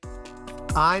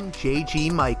I'm J.G.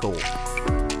 Michael,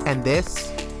 and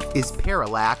this is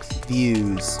Parallax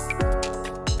Views.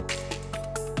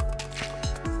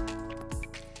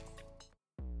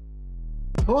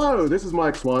 Hello, this is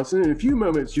Mike Swanson. In a few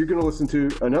moments, you're going to listen to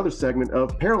another segment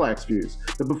of Parallax Views.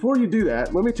 But before you do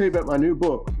that, let me tell you about my new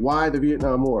book, Why the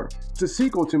Vietnam War. It's a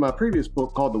sequel to my previous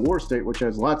book called The War State, which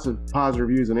has lots of positive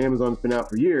reviews on Amazon. It's been out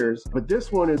for years. But this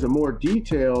one is a more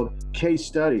detailed case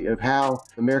study of how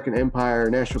the American empire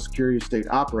and national security state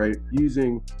operate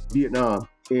using Vietnam.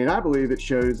 And I believe it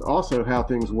shows also how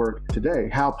things work today,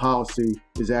 how policy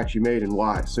is actually made and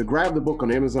why. So grab the book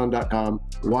on Amazon.com,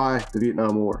 Why the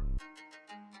Vietnam War.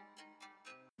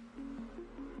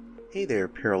 Hey there,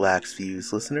 Parallax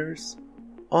Views listeners.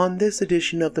 On this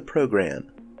edition of the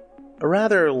program, a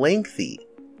rather lengthy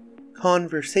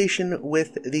conversation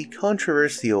with the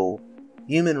controversial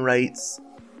human rights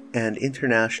and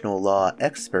international law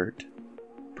expert,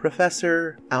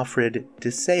 Professor Alfred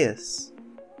de Sais,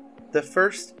 the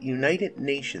first United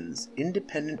Nations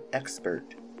independent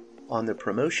expert on the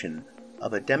promotion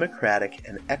of a democratic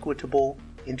and equitable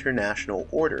international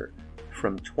order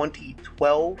from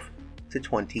 2012 to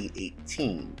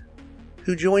 2018,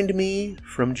 who joined me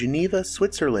from Geneva,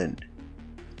 Switzerland,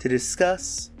 to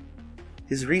discuss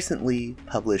his recently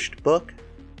published book,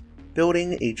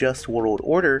 Building a Just World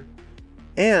Order,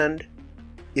 and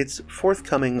its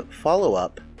forthcoming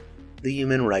follow-up, The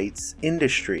Human Rights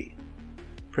Industry.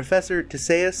 Professor de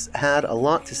Sais had a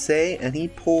lot to say, and he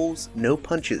pulls no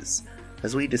punches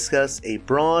as we discuss a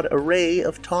broad array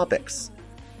of topics,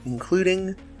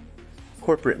 including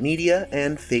corporate media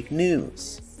and fake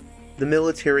news, the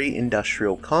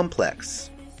military-industrial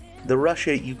complex, the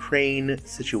Russia-Ukraine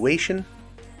situation,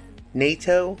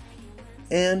 NATO,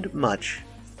 and much,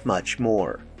 much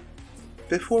more.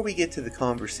 Before we get to the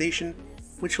conversation,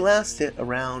 which lasted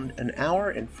around an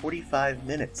hour and 45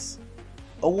 minutes,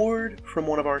 a word from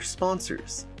one of our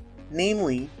sponsors,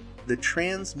 namely the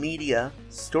transmedia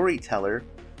storyteller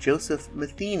Joseph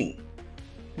Matheny,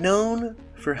 known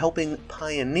for helping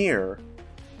pioneer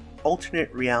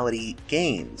alternate reality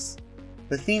games.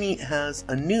 Matheny has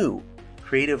a new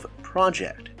creative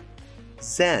project,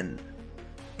 Zen,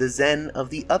 the Zen of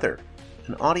the Other,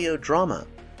 an audio drama,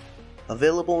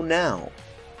 available now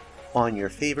on your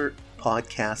favorite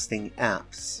podcasting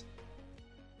apps.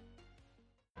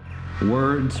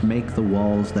 Words make the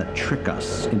walls that trick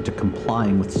us into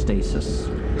complying with stasis.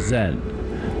 Zen,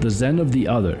 the Zen of the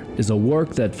Other, is a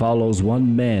work that follows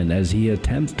one man as he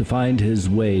attempts to find his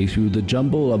way through the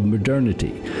jumble of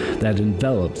modernity that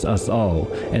envelops us all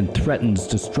and threatens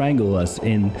to strangle us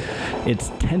in its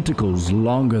tentacles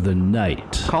longer than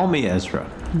night. Call me Ezra.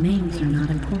 Names are not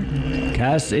important.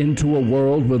 Cast into a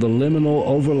world where the liminal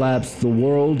overlaps the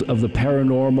world of the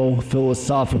paranormal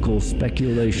philosophical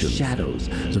speculations. Shadows,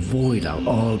 the void are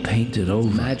all painted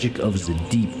over. Magic of the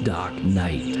deep dark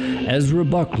night. Ezra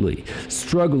Buckley,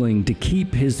 struggling to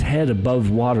keep his head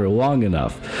above water long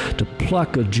enough to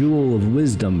pluck a jewel of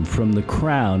wisdom from the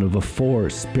crown of a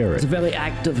forest spirit. The very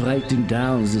act of writing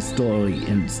down the story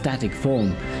in static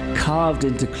form, carved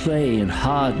into clay and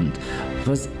hardened,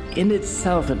 was in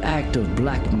itself an act of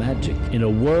black magic. In a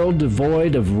world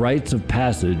devoid of rites of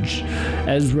passage,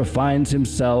 Ezra finds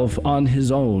himself on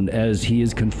his own as he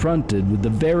is confronted with the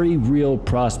very real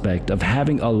prospect of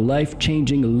having a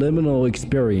life-changing liminal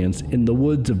experience in the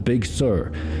woods of Big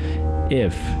Sur,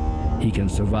 if he can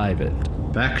survive it.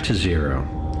 Back to zero.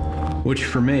 Which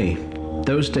for me,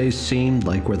 those days seemed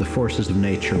like where the forces of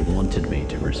nature wanted me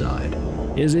to reside.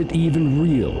 Is it even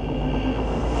real?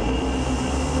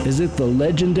 Is it the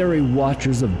legendary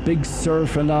watchers of Big Sur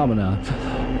phenomena,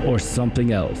 or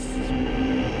something else?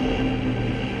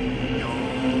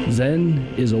 Zen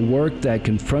is a work that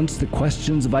confronts the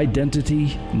questions of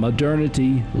identity,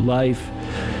 modernity, life,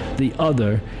 the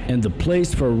other, and the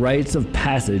place for rites of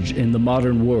passage in the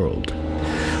modern world.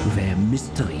 Where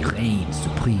mystery reigns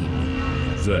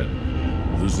supreme. Zen,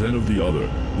 the Zen of the Other,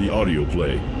 the audio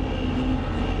play.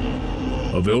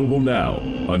 Available now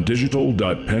on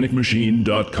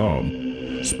digital.panicmachine.com,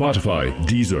 Spotify,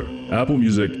 Deezer, Apple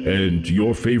Music, and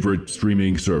your favorite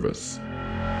streaming service.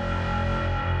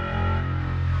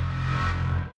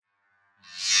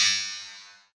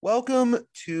 Welcome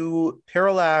to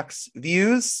Parallax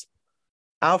Views.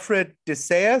 Alfred de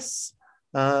Sais,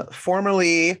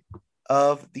 formerly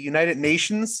of the United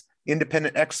Nations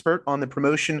independent expert on the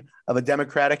promotion of a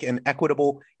democratic and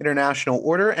equitable international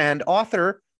order and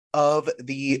author of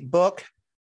the book,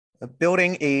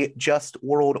 Building a Just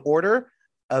World Order,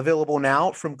 available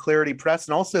now from Clarity Press,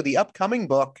 and also the upcoming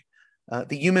book,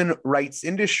 The Human Rights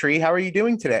Industry. How are you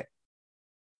doing today?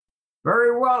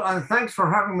 Very well, and thanks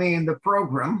for having me in the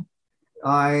program.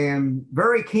 I am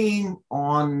very keen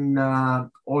on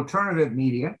alternative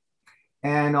media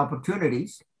and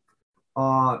opportunities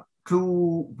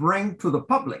to bring to the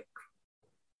public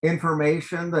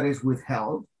information that is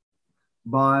withheld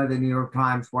by the New York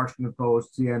Times, Washington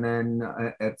Post,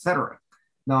 CNN, etc.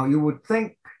 Now, you would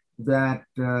think that,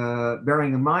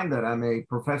 bearing in mind that I'm a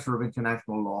professor of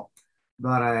international law,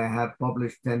 that I have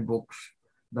published 10 books,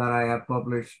 that I have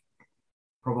published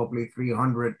probably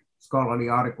 300 scholarly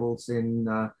articles in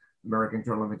American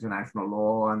Journal of International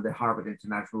Law and the Harvard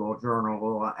International Law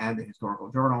Journal and the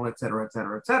Historical Journal, et cetera, et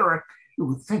cetera, et cetera. You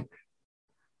would think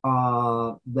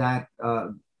that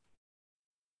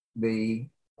the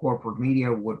corporate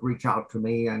media would reach out to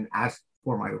me and ask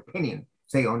for my opinion,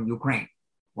 say on Ukraine,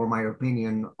 or my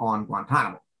opinion on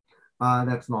Guantanamo.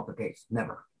 That's not the case,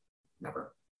 never,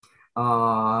 never.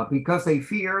 Because they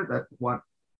fear that what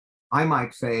I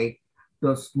might say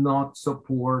does not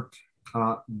support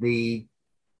the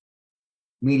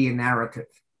media narrative,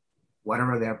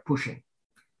 whatever they're pushing.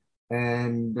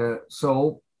 And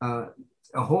so a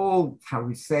whole, shall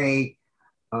we say,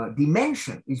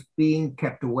 dimension is being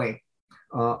kept away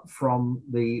from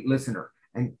the listener.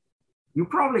 And you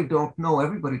probably don't know,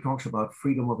 everybody talks about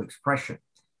freedom of expression.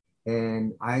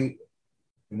 And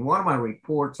in one of my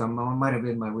reports, might have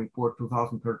been my report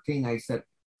 2013, I said,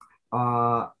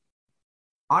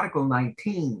 Article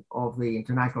 19 of the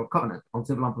International Covenant on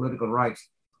Civil and Political Rights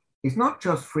is not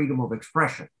just freedom of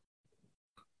expression.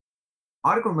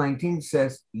 Article 19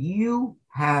 says you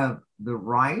have the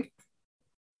right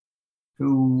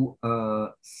to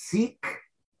seek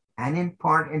and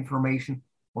impart information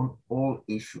on all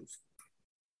issues.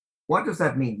 What does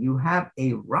that mean? You have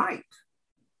a right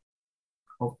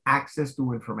of access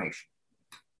to information.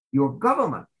 Your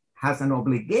government has an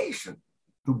obligation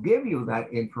to give you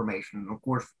that information. And of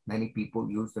course, many people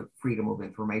use the Freedom of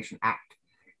Information Act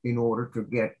in order to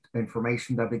get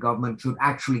information that the government should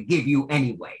actually give you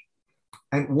anyway.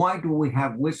 And why do we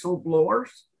have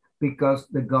whistleblowers? Because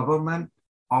the government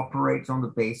operates on the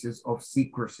basis of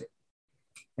secrecy.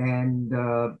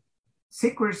 And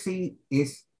secrecy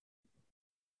is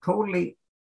totally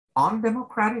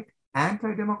undemocratic,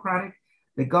 anti-democratic.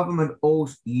 The government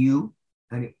owes you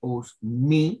and it owes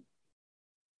me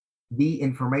the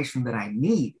information that I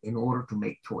need in order to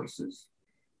make choices.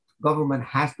 Government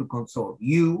has to consult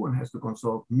you and has to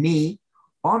consult me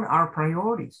on our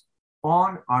priorities,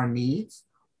 on our needs,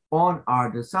 on our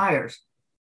desires.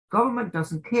 Government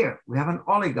doesn't care. We have an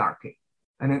oligarchy,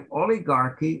 and an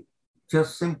oligarchy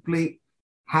just simply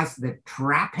has the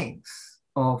trappings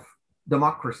of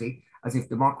democracy, as if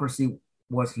democracy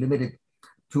was limited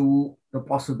to the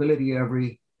possibility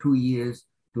every 2 years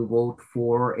to vote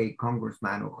for a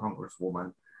congressman or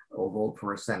congresswoman, or vote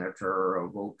for a senator, or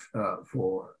vote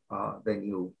for the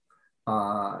new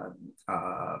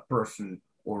person,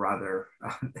 or rather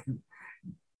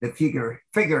the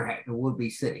figurehead who will be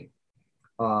sitting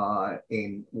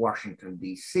in Washington,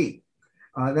 D.C.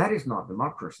 That is not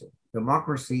democracy.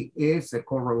 Democracy is a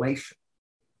correlation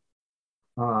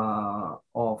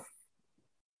of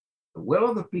the will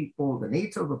of the people, the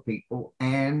needs of the people,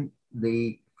 and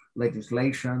the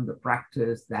legislation, the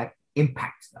practice that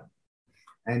impacts them.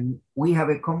 And we have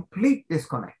a complete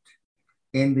disconnect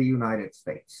in the United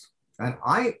States. And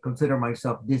I consider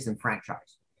myself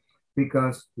disenfranchised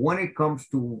because when it comes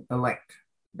to elect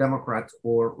Democrats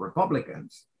or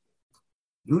Republicans,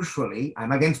 usually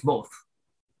I'm against both.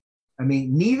 I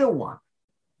mean, neither one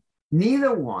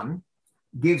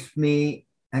gives me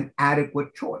an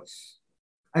adequate choice.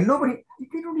 And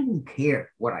they don't even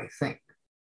care what I think.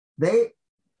 They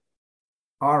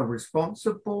are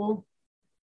responsible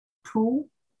to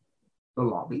the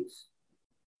lobbies,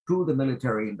 to the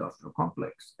military-industrial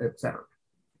complex, etc.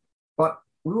 But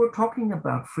we were talking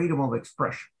about freedom of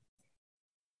expression.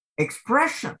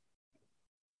 Expression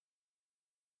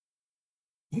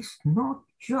is not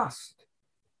just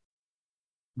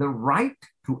the right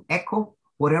to echo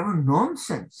whatever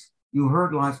nonsense you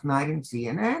heard last night in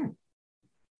CNN.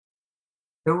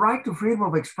 The right to freedom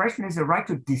of expression is a right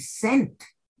to dissent.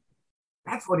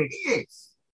 That's what it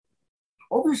is.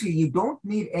 Obviously, you don't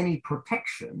need any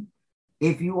protection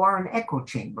if you are an echo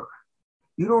chamber.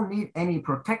 You don't need any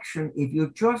protection if you're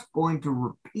just going to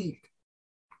repeat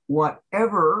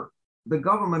whatever the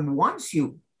government wants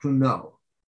you to know.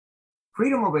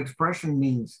 Freedom of expression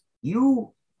means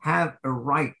you have a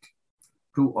right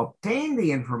to obtain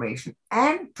the information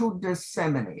and to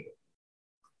disseminate it.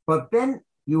 But then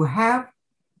you have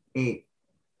a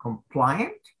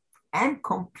compliant and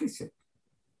complicit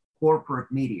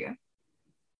corporate media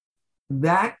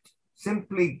that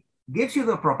simply gives you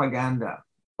the propaganda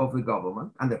of the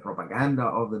government and the propaganda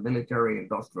of the military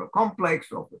industrial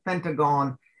complex, of the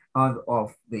Pentagon, of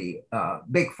the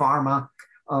big pharma,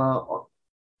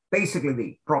 basically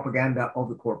the propaganda of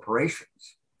the corporations.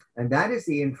 And that is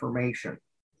the information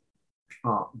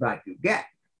that you get.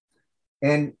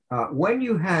 And when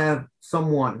you have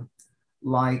someone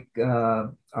like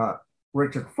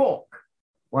Richard Falk,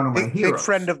 one of my heroes. Big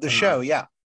friend of the show, yeah.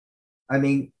 I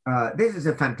mean, this is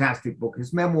a fantastic book.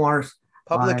 His memoirs,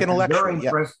 public intellectual, very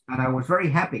impressed, yeah. And I was very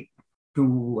happy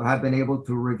to have been able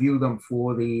to review them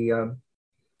for the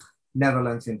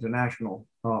Netherlands International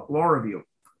Law Review.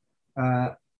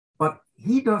 But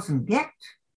he doesn't get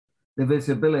the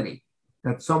visibility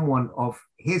that someone of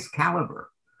his caliber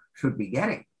should be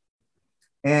getting.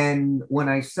 And when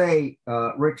I say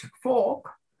Richard Falk,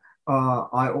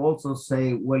 I also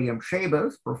say William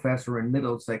Schabas, professor in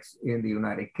Middlesex in the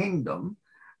United Kingdom.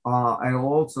 I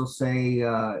also say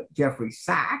Jeffrey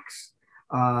Sachs.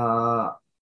 I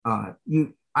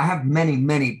have many,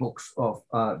 many books of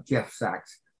Jeff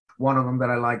Sachs. One of them that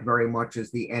I like very much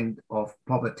is The End of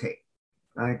Poverty.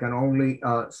 I can only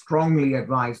strongly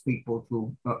advise people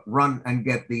to run and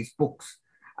get these books.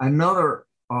 Another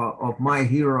of my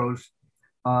heroes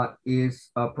is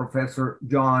Professor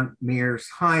John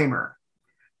Mearsheimer.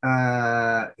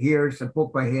 Here's a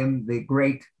book by him, The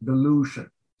Great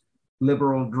Delusion,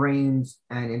 Liberal Dreams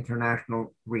and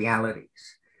International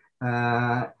Realities.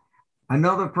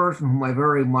 Another person whom I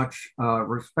very much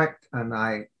respect, and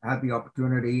I had the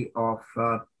opportunity of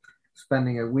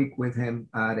spending a week with him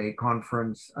at a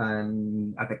conference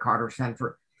and at the Carter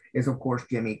Center, is of course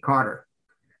Jimmy Carter.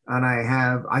 And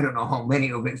I don't know how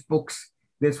many of his books.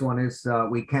 This one is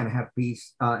We Can't Have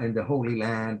Peace in the Holy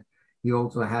Land. He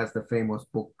also has the famous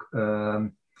book,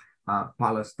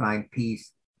 Palestine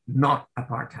Peace, Not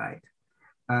Apartheid.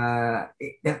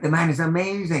 The man is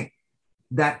amazing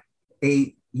that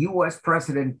a US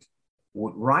president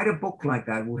would write a book like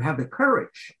that, would have the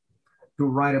courage to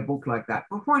write a book like that.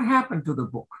 But what happened to the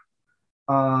book?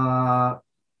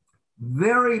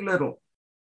 Very little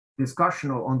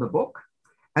discussion on the book,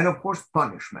 and of course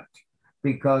punishment,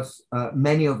 because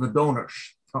many of the donors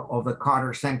of the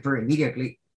Carter Center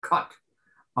immediately cut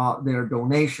their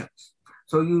donations.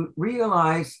 So you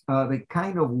realize the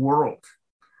kind of world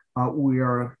we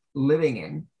are living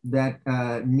in that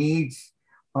needs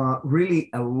really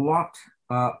a lot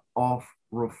of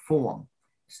reform.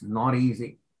 It's not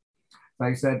easy. As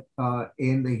I said,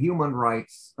 in the human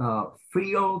rights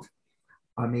field,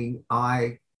 I mean,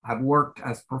 I have worked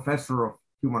as professor of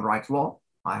human rights law.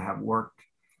 I have worked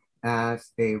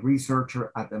as a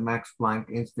researcher at the Max Planck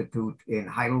Institute in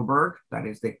Heidelberg. That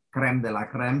is the creme de la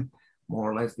creme, more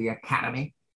or less the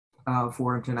academy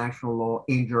for international law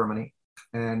in Germany.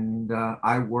 And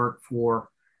I worked for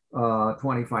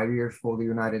 25 years for the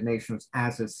United Nations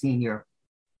as a senior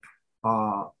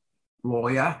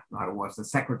lawyer. I was the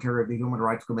secretary of the Human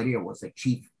Rights Committee. I was the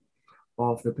chief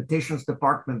of the petitions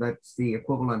department. That's the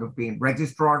equivalent of being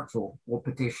registrar. So all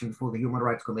petitions for the Human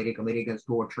Rights Committee, Committee Against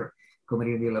Torture,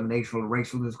 Committee on the Elimination of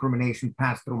Racial Discrimination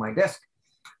passed through my desk.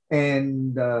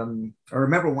 And I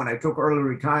remember when I took early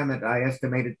retirement, I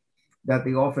estimated that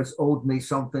the office owed me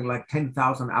something like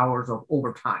 10,000 hours of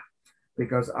overtime,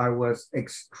 because I was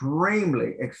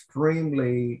extremely,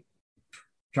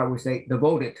 shall we say,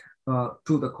 devoted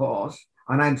to the cause.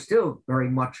 And I'm still very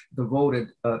much devoted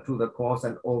to the cause.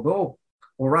 And although,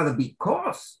 or rather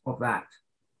because of that,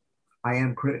 I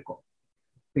am critical,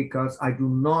 because I do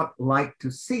not like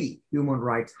to see human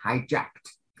rights hijacked.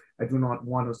 I do not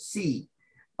want to see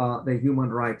the human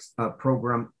rights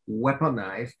program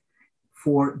weaponized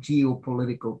for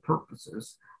geopolitical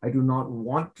purposes. I do not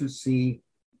want to see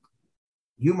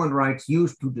human rights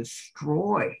used to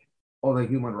destroy other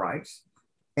human rights.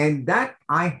 And that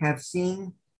I have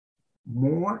seen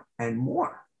more and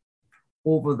more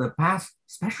over the past,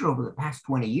 especially over the past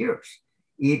 20 years.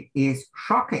 It is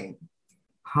shocking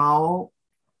how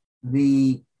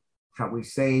the, shall we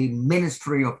say,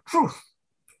 Ministry of Truth,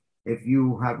 if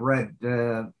you have read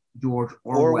George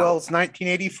Orwell's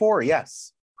 1984,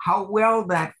 yes. How well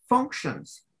that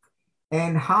functions,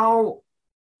 and how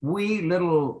we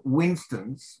little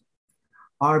Winstons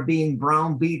are being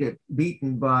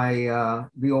beaten by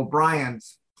the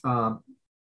O'Briens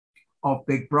of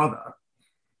Big Brother,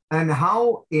 and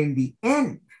how in the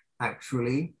end,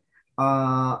 actually,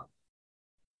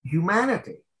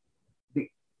 humanity, the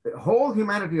whole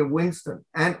humanity of Winston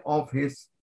and of his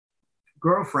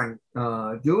girlfriend,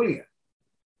 Julia,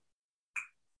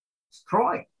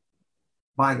 destroyed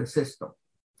by the system.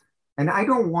 And I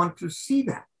don't want to see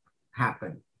that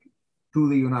happen to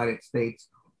the United States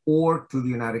or to the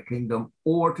United Kingdom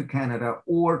or to Canada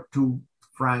or to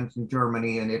France and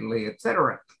Germany and Italy,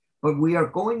 etc. But we are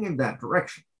going in that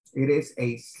direction. It is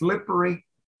a slippery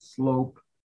slope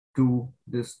to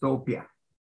dystopia.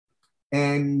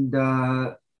 And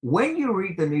when you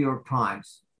read the New York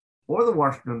Times or the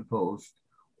Washington Post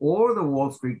or the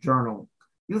Wall Street Journal,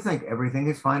 you think everything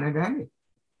is fine and dandy.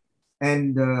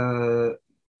 And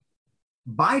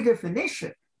by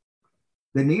definition,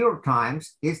 the New York Times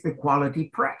is the quality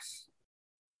press.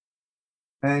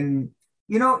 And,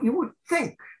 you know, you would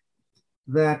think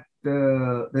that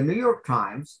the New York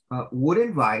Times would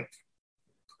invite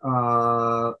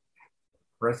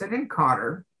President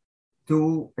Carter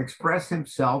to express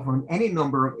himself on any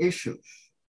number of issues.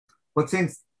 But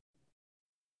since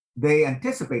they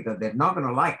anticipate that they're not going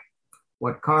to like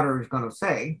what Carter is going to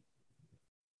say,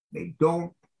 they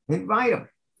don't invite him.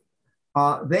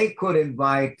 They could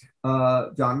invite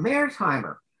John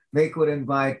Mearsheimer. They could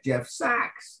invite Jeff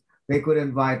Sachs. They could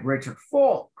invite Richard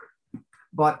Falk.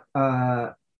 But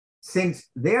since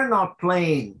they're not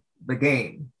playing the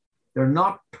game, they're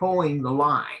not towing the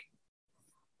line,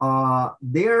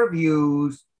 their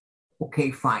views,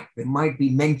 okay, fine, they might be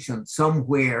mentioned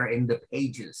somewhere in the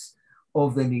pages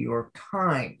of the New York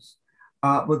Times,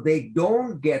 but they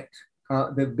don't get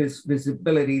the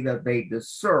visibility that they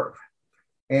deserve.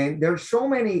 And there's so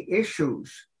many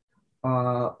issues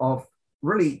of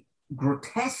really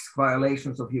grotesque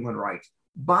violations of human rights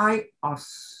by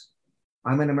us.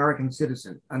 I'm an American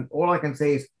citizen, and all I can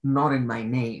say is not in my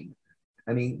name.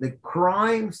 I mean, the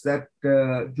crimes that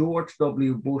George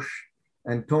W. Bush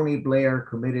and Tony Blair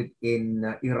committed in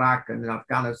Iraq and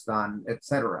Afghanistan,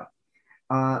 etc.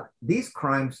 These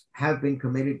crimes have been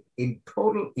committed in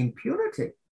total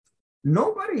impunity.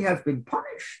 Nobody has been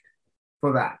punished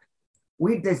for that.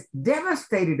 We just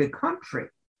devastated a country.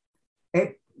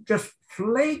 It just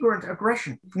flagrant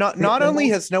aggression. Not only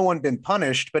has no one been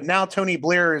punished, but now Tony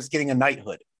Blair is getting a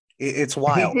knighthood. It's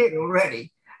wild. He did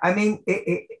already. I mean,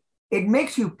 it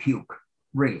makes you puke,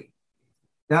 really.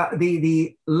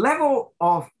 The level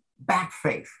of bad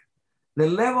faith, the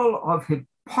level of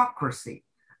hypocrisy,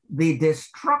 the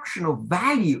destruction of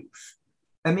values.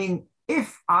 I mean,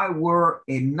 if I were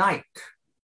a knight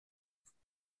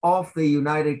of the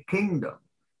United Kingdom,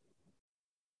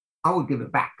 I would give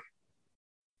it back.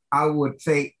 I would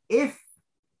say, if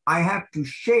I have to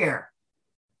share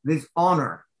this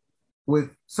honor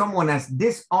with someone as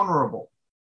dishonorable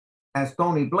as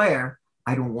Tony Blair,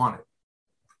 I don't want it.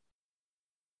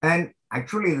 And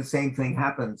actually, the same thing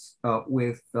happens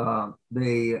with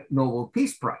the Nobel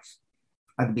Peace Prize.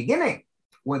 At the beginning,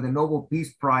 when the Nobel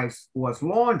Peace Prize was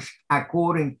launched,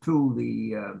 according to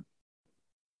the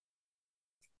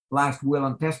last will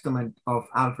and testament of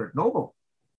Alfred Nobel,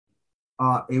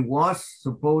 it was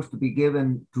supposed to be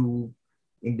given to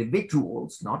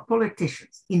individuals, not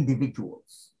politicians,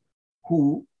 individuals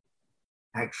who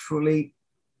actually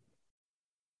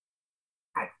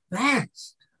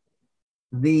advanced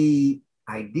the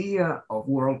idea of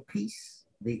world peace,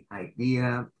 the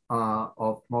idea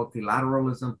of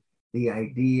multilateralism, the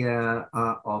idea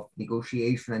of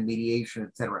negotiation and mediation,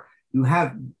 etc. You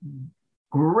have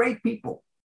great people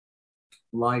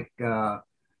like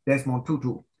Desmond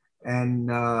Tutu and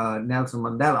Nelson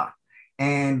Mandela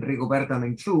and Rigoberta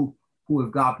Menchú, who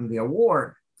have gotten the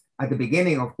award. At the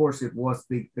beginning, of course, it was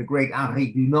the great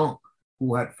Henri Dunant,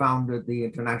 who had founded the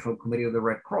International Committee of the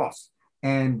Red Cross,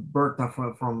 and Bertha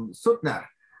from Suttner,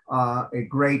 a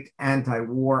great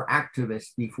anti-war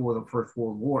activist before the First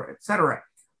World War, etc.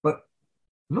 But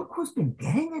look who's been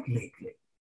getting it lately.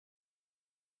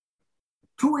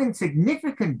 Two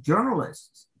insignificant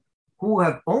journalists who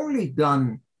have only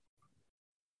done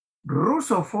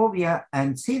Russophobia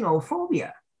and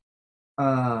xenophobia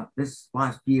this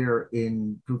last year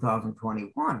in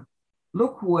 2021.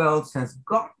 Look who else has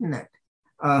gotten it.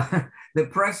 The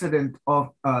president of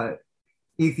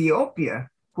Ethiopia,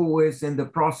 who is in the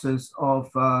process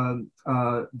of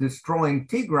destroying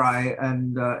Tigray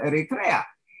and Eritrea.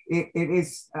 It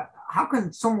is, how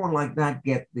can someone like that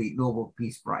get the Nobel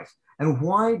Peace Prize? And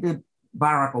why did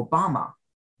Barack Obama,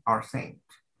 our saint,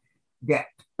 get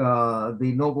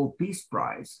the Nobel Peace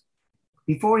Prize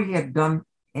before he had done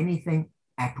anything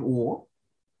at all?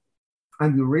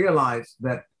 And you realize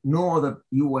that no other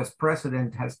US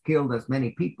president has killed as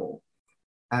many people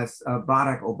as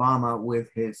Barack Obama with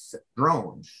his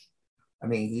drones. I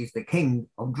mean, he's the king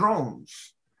of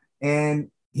drones.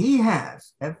 And he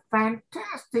has a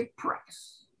fantastic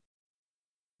press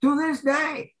to this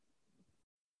day.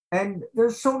 And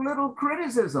there's so little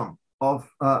criticism of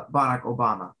Barack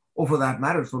Obama, or for that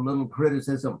matter, so little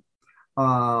criticism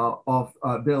of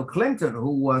Bill Clinton,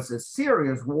 who was a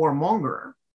serious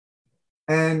warmonger.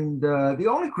 And the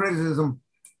only criticism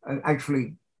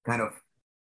actually kind of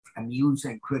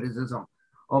amusing criticism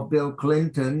of Bill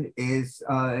Clinton is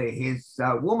his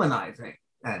womanizing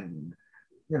and,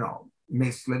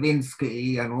 Miss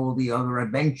Lewinsky and all the other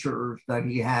adventures that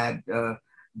he had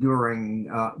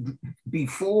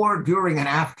before, during, and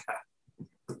after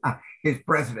his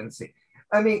presidency.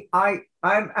 I mean,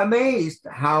 I'm amazed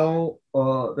how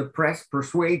the press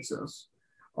persuades us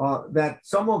that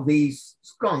some of these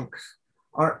skunks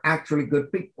are actually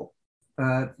good people.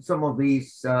 Some of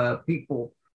these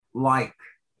people like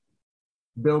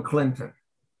Bill Clinton,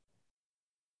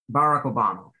 Barack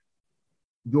Obama,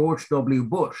 George W.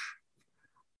 Bush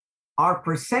are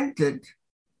presented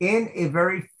in a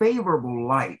very favorable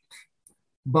light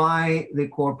by the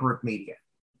corporate media.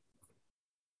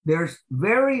 There's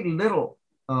very little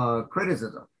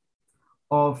criticism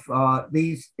of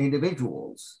these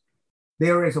individuals.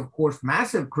 There is, of course,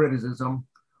 massive criticism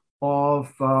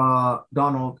of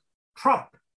Donald Trump.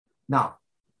 Now,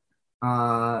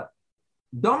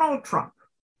 Donald Trump,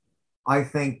 I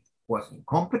think, was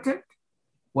incompetent,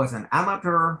 was an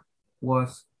amateur,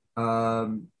 was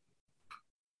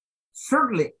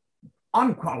certainly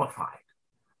unqualified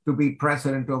to be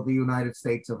president of the United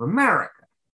States of America.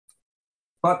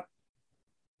 But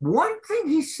one thing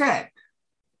he said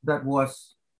that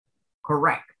was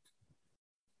correct: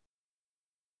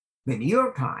 the New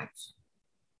York Times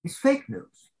is fake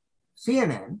news.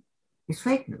 CNN is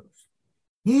fake news.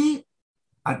 He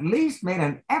at least made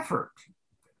an effort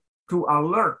to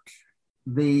alert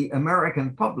the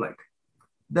American public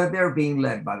that they're being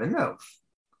led by the nose,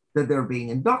 that they're being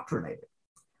indoctrinated,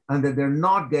 and that they're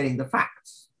not getting the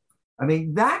facts. I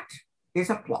mean, that is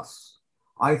a plus.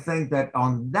 I think that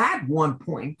on that one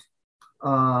point,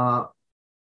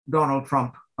 Donald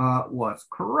Trump was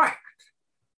correct.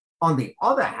 On the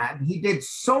other hand, he did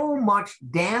so much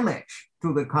damage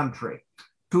to the country,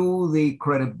 to the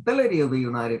credibility of the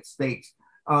United States,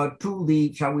 to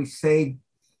the, shall we say,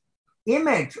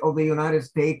 image of the United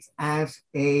States as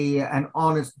an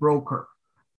honest broker,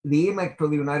 the image of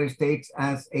the United States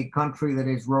as a country that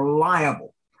is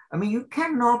reliable. I mean, you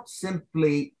cannot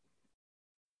simply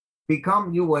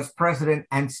become US president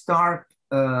and start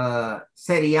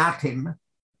seriatim,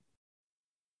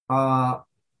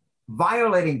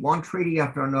 violating one treaty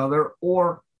after another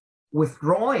or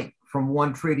withdrawing from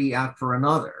one treaty after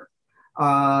another.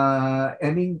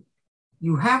 I mean,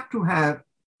 you have to have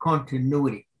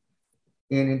continuity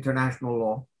in international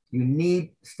law. You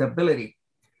need stability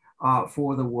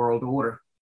for the world order.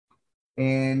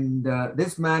 And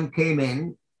this man came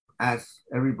in, as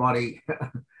everybody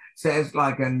says,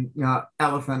 like an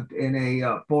elephant in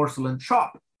a porcelain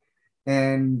shop.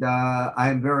 And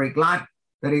I'm very glad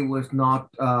that he was not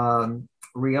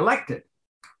reelected.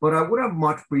 But I would have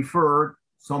much preferred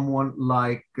someone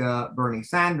like Bernie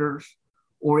Sanders,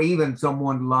 or even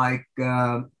someone like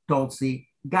Tulsi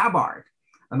Gabbard.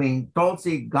 I mean,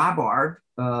 Tulsi Gabbard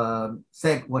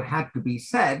said what had to be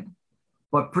said,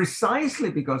 but precisely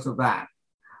because of that,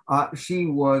 she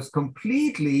was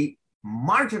completely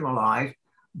marginalized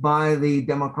by the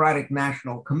Democratic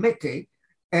National Committee,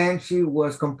 and she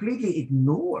was completely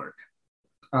ignored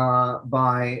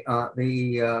by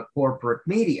the corporate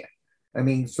media. I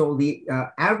mean, so the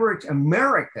average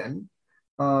American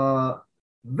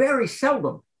very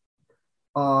seldom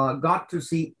got to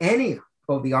see any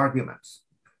of the arguments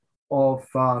of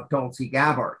Tulsi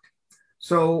Gabbard.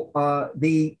 So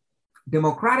the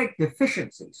democratic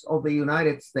deficiencies of the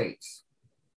United States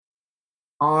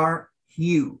are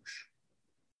huge.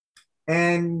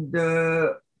 And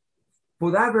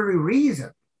for that very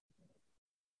reason,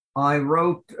 I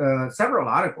wrote several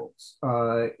articles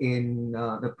in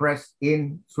the press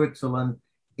in Switzerland,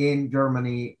 in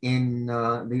Germany, in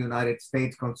the United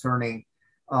States concerning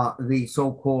the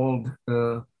so-called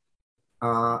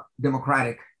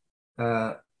Democratic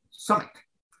Summit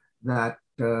that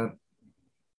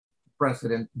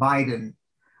President Biden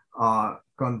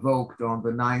convoked on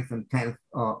the 9th and 10th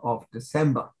of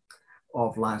December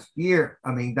of last year.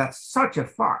 I mean, that's such a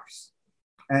farce.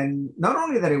 And not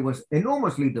only that, it was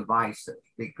enormously divisive,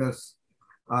 because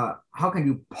how can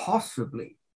you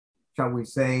possibly, shall we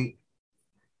say,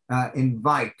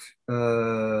 invite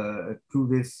to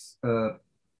this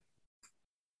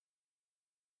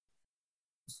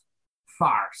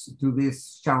farce, to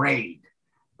this charade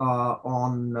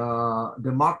on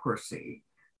democracy,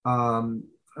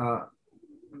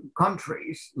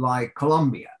 countries like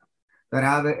Colombia that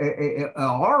have a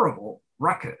horrible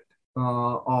record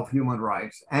of human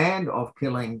rights and of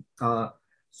killing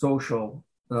social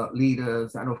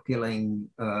leaders and of killing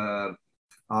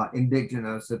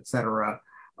indigenous, etc.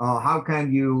 How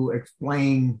can you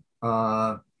explain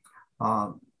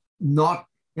not,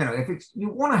 if it's, you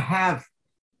want to have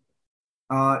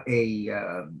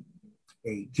a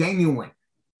genuine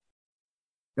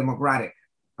democratic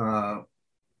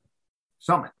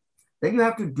summit, then you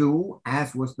have to do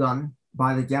as was done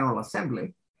by the General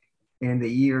Assembly in the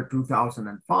year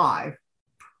 2005,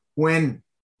 when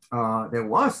there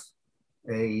was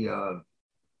a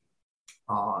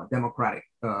democratic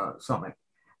summit,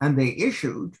 and they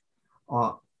issued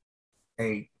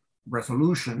a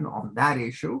resolution on that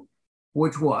issue,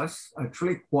 which was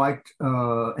actually quite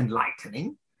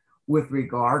enlightening with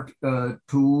regard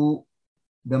to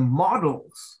the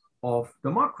models of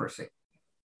democracy.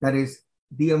 That is,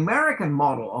 the American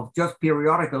model of just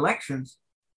periodic elections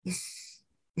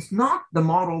is not the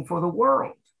model for the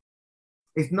world.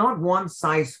 It's not one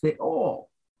size fit all.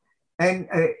 And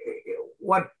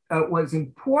what was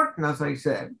important, as I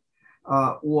said,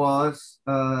 was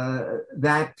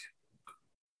that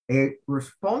a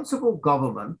responsible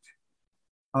government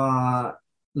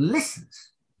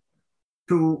listens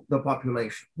to the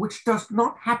population, which does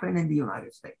not happen in the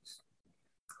United States,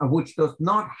 which does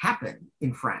not happen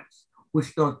in France,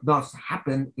 which does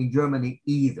happen in Germany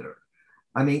either.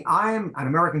 I mean, I'm an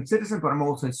American citizen, but I'm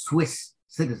also a Swiss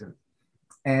citizen.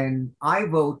 And I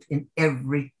vote in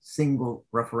every single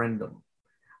referendum.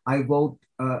 I vote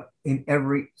in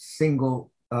every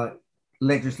single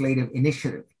legislative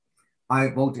initiative. I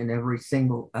vote in every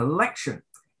single election.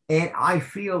 And I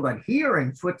feel that here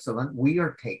in Switzerland, we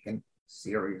are taken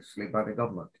seriously by the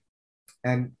government.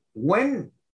 And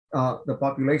when the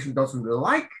population doesn't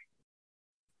like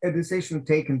a decision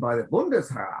taken by the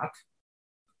Bundesrat,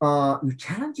 you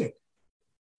challenge it.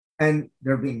 And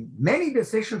there have been many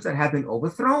decisions that have been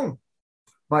overthrown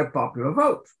by popular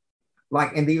vote.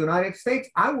 Like in the United States,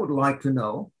 I would like to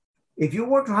know, if you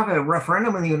were to have a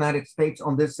referendum in the United States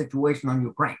on this situation on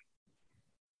Ukraine,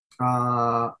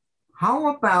 how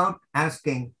about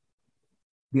asking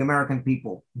the American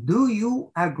people, do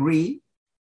you agree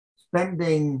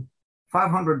spending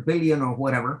 500 billion or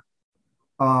whatever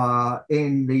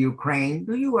in the Ukraine?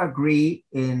 Do you agree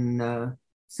in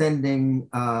sending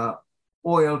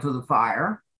oil to the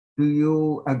fire? Do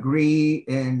you agree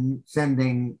in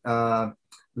sending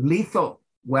lethal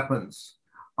weapons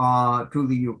to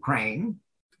the Ukraine?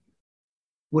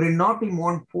 Would it not be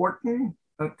more important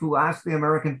to ask the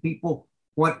American people,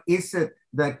 what is it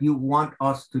that you want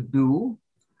us to do?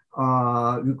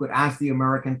 You could ask the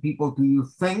American people, do you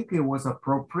think it was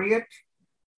appropriate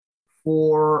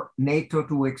for NATO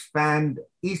to expand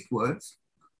eastwards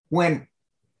when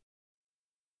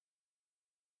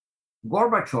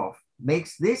Gorbachev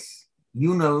makes this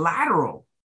unilateral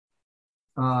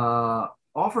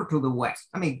offer to the West?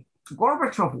 I mean,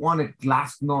 Gorbachev wanted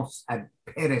glasnost and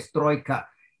perestroika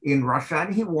in Russia,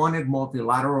 and he wanted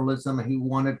multilateralism, and he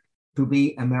wanted to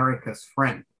be America's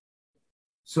friend.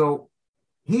 So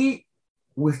he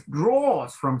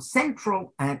withdraws from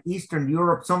Central and Eastern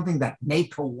Europe, something that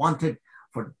NATO wanted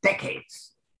for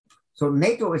decades. So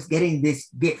NATO is getting this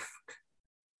gift.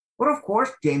 But of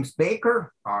course, James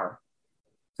Baker, our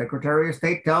Secretary of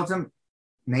State, tells him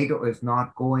NATO is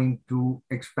not going to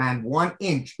expand 1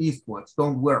 inch eastwards,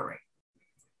 don't worry.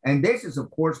 And this is, of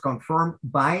course, confirmed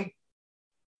by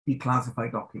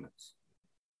declassified documents.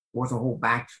 There was a whole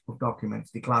batch of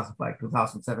documents declassified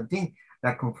 2017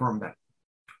 that confirmed that.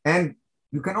 And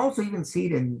you can also even see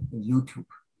it in YouTube.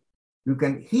 You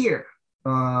can hear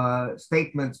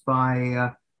statements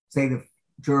by, say, the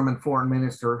German Foreign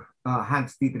Minister,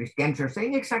 Hans-Dietrich Genscher,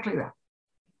 saying exactly that.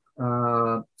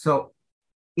 So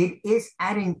it is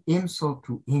adding insult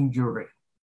to injury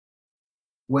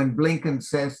when Blinken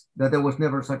says that there was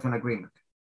never such an agreement.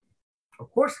 Of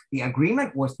course, the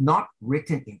agreement was not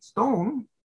written in stone.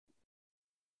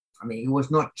 I mean, it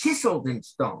was not chiseled in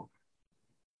stone.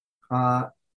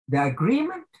 The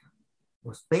agreement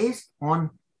was based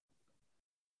on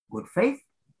good faith,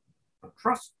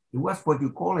 trust. It was what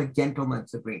you call a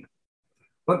gentleman's agreement.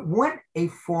 But when a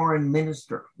foreign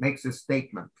minister makes a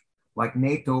statement like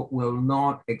NATO will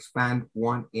not expand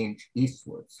 1 inch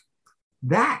eastwards,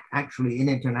 that actually in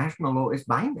international law is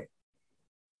binding.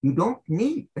 You don't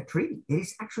need a treaty. It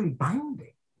is actually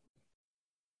binding.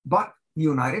 But the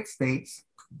United States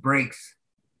breaks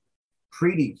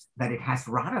treaties that it has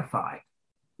ratified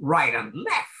right and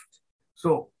left.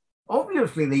 So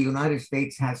obviously the United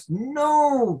States has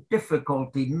no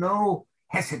difficulty, no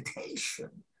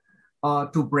hesitation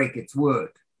to break its word,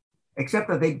 except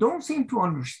that they don't seem to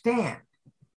understand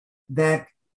that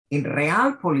in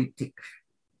realpolitik,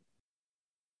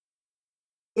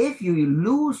 if you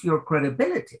lose your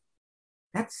credibility,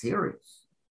 that's serious.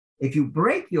 If you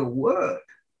break your word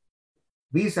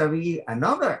vis-a-vis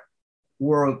another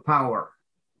world power,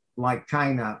 like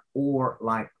China or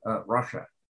like Russia,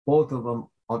 both of them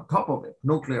on top of it,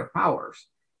 nuclear powers,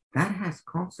 that has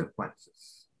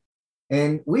consequences.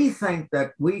 And we think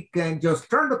that we can just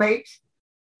turn the page.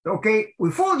 Okay,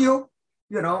 we fooled you,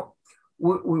 you know,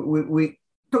 we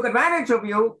took advantage of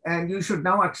you, and you should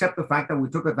now accept the fact that we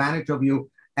took advantage of you,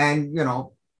 and, you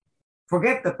know,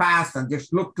 forget the past and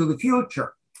just look to the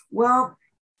future. Well,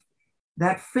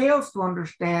 that fails to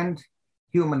understand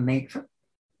human nature,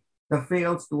 that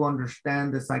fails to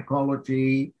understand the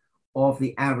psychology of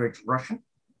the average Russian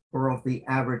or of the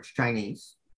average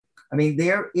Chinese. I mean,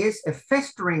 there is a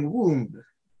festering wound.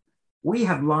 We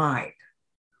have lied.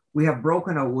 We have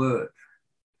broken our word.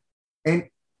 And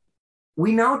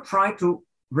we now try to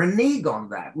renege on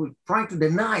that. We're trying to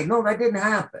deny, no, that didn't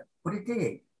happen, but it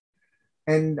did.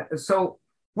 And so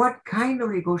what kind of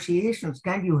negotiations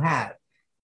can you have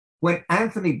when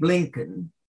Anthony Blinken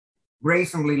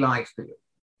brazenly lies to you?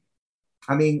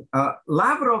 I mean,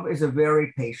 Lavrov is a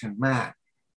very patient man.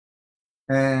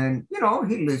 And, you know,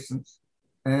 he listens,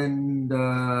 and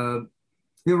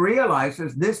he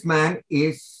realizes this man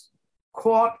is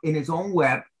caught in his own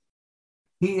web.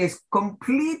 He is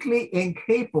completely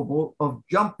incapable of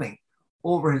jumping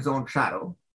over his own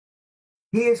shadow.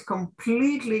 He is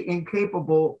completely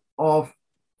incapable of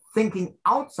thinking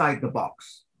outside the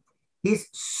box. He's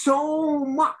so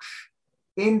much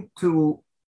into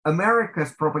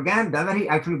America's propaganda that he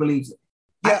actually believes it.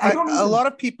 Yeah, a lot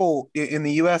of people in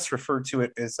the U.S. refer to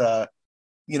it as,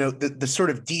 you know, the sort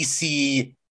of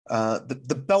DC,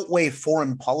 the Beltway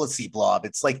foreign policy blob.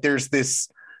 It's like there's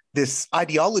this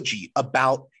ideology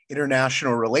about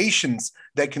international relations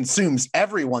that consumes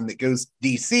everyone that goes to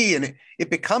DC, and it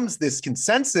becomes this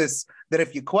consensus that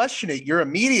if you question it, you're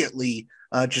immediately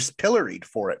just pilloried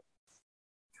for it.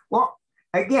 Well,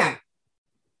 again,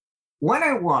 when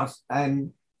I was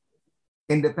an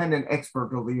independent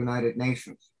expert of the United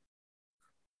Nations,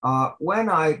 when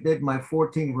I did my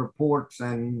 14 reports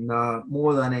and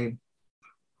more than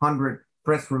 100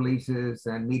 press releases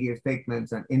and media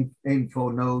statements and info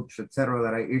notes, etc.,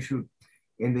 that I issued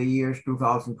in the years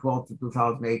 2012 to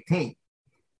 2018,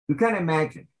 you can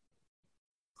imagine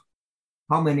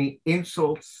how many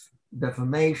insults,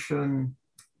 defamation,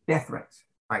 death threats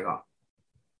I got.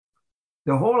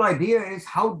 The whole idea is,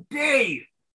 how dare you?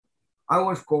 I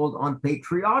was called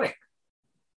unpatriotic.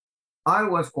 I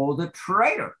was called a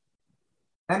traitor.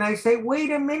 And I say,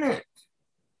 wait a minute.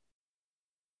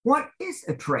 What is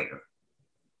a traitor?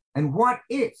 And what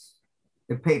is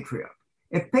a patriot?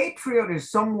 A patriot is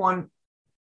someone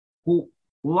who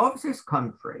loves his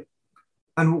country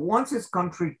and who wants his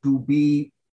country to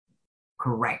be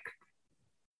correct,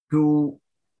 to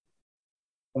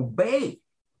obey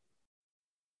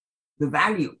the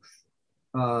values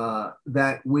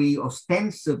that we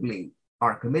ostensibly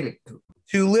are committed to.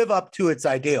 To live up to its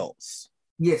ideals.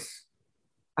 Yes.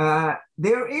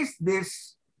 There is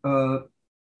this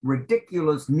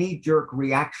ridiculous knee-jerk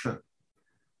reaction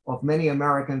of many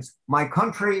Americans, my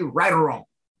country, right or wrong.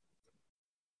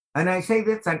 And I say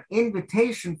that's an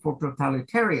invitation for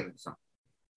totalitarianism.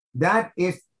 That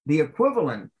is the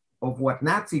equivalent of what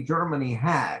Nazi Germany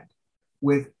had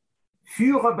with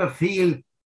Führerbefehl,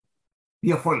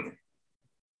 wir folgen.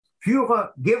 Führer,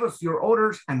 give us your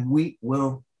orders and we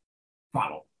will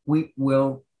follow. We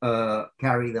will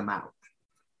carry them out.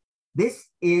 This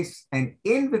is an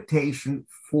invitation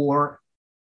for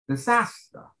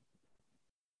disaster.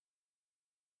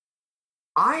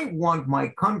 I want my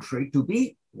country to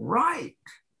be right.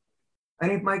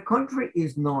 And if my country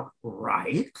is not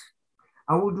right,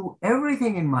 I will do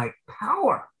everything in my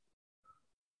power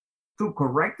to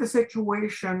correct the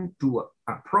situation, to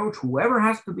approach whoever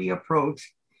has to be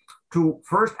approached, to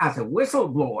first as a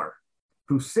whistleblower,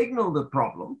 to signal the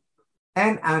problem,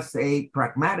 and as a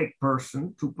pragmatic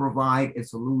person to provide a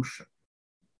solution.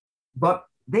 But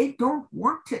they don't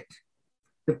want it.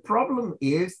 The problem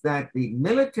is that the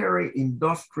military,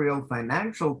 industrial,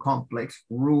 financial complex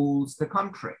rules the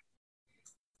country.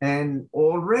 And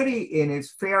already in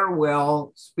his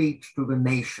farewell speech to the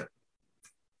nation,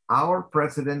 our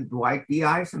President Dwight D.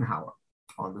 Eisenhower,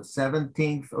 on the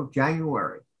 17th of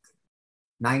January,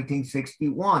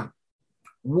 1961,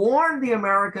 warned the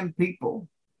American people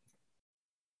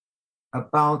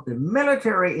about the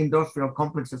military industrial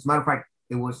complex. As a matter of fact,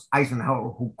 it was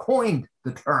Eisenhower who coined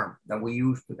the term that we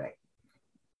use today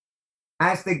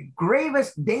as the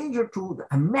gravest danger to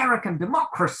the American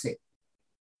democracy.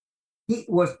 He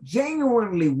was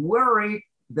genuinely worried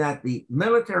that the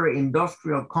military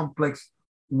industrial complex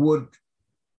would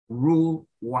rule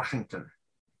Washington.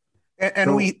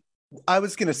 And I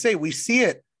was going to say, we see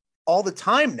it all the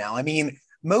time now. I mean,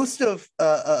 most of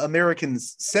American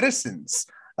citizens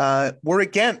were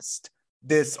against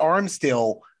this arms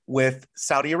deal with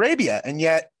Saudi Arabia. And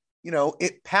yet,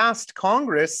 it passed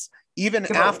Congress even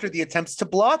after the attempts to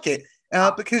block it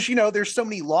because, there's so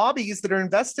many lobbies that are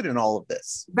invested in all of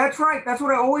this. That's right. That's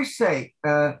what I always say.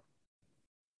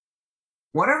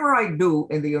 Whatever I do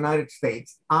in the United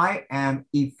States, I am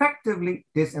effectively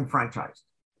disenfranchised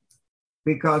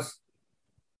because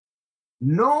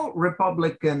no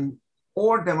Republican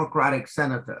or Democratic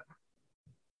senator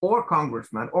or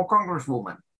congressman or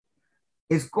congresswoman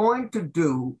is going to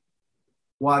do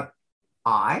what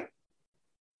I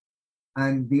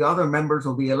and the other members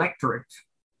of the electorate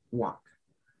want.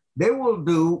 They will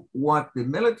do what the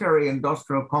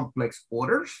military-industrial complex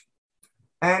orders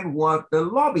and what the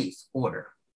lobbies order.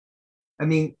 I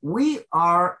mean, we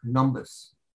are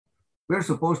numbers. We're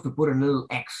supposed to put a little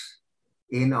X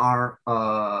in our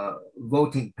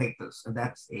voting papers, and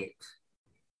that's it.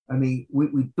 I mean,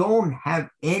 we don't have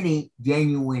any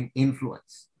genuine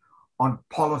influence on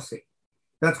policy.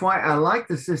 That's why I like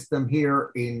the system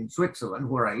here in Switzerland,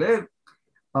 where I live,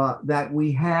 that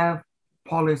we have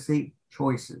policy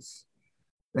choices.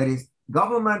 That is,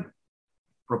 government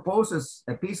proposes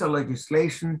a piece of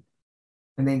legislation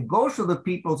and then goes to the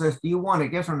people and says, do you want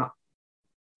it, yes or no?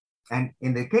 And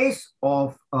in the case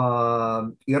of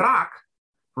Iraq,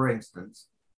 for instance,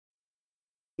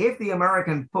 if the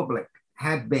American public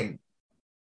had been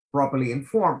properly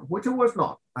informed, which it was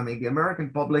not. I mean, the American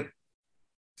public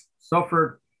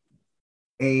suffered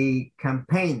a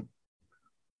campaign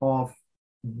of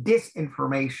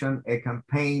disinformation, a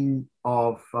campaign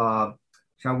of,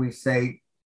 shall we say,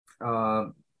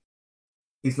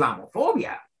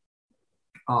 Islamophobia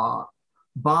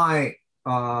by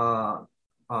the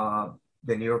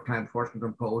New York Times,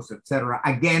 Washington Post, etc.,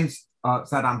 against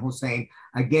Saddam Hussein,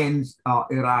 against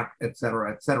Iraq,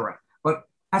 etc., etc. But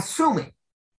assuming,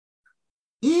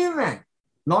 even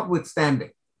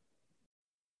notwithstanding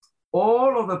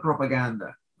all of the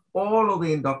propaganda, all of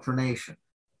the indoctrination,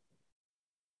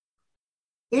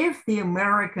 if the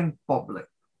American public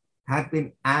had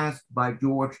been asked by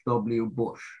George W.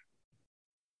 Bush,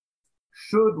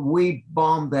 should we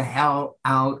bomb the hell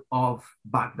out of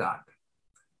Baghdad?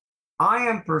 I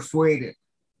am persuaded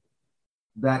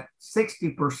that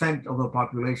 60% of the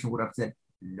population would have said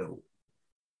no.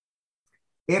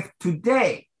 If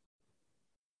today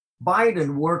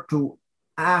Biden were to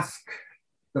ask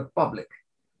the public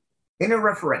in a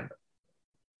referendum,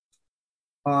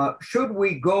 should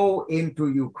we go into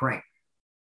Ukraine?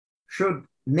 Should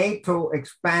NATO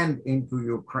expand into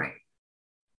Ukraine?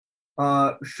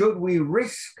 Should we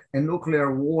risk a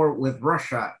nuclear war with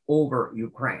Russia over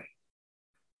Ukraine?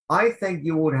 I think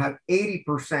you would have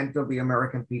 80% of the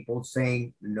American people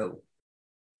saying no.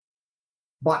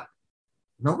 But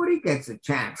nobody gets a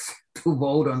chance to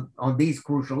vote on these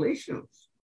crucial issues.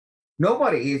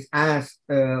 Nobody is asked,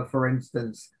 for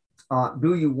instance,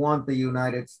 do you want the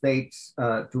United States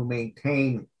to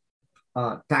maintain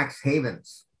tax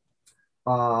havens,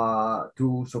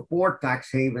 to support tax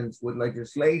havens with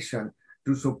legislation,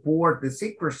 to support the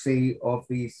secrecy of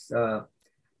these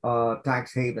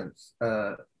tax havens?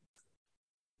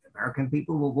 American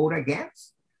people will vote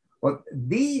against. But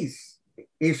these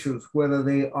issues, whether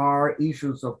they are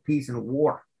issues of peace and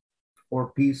war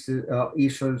or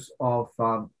issues of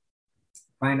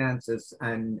finances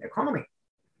and economy,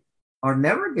 are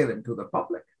never given to the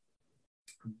public.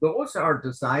 Those are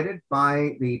decided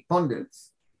by the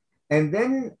pundits. And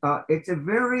then it's a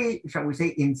very, shall we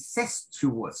say,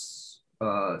 incestuous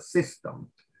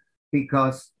system,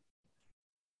 because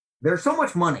there's so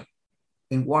much money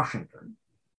in Washington.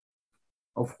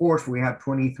 Of course, we have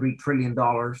 $23 trillion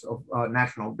of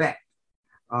national debt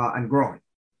and growing.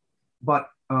 But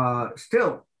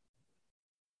still,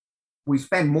 we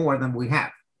spend more than we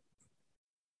have.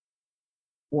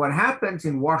 What happens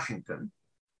in Washington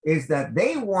is that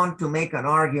they want to make an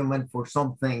argument for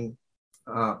something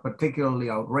particularly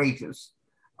outrageous,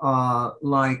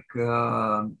 like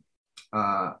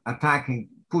attacking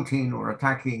Putin or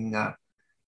attacking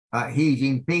Xi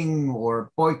Jinping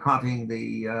or boycotting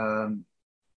the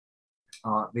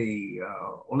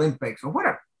Olympics or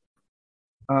whatever.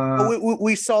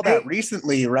 We saw that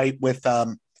recently, right? With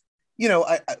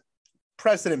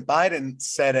President Biden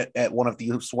said at one of the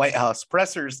White House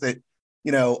pressers that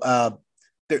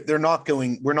we're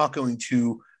not going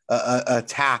to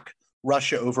attack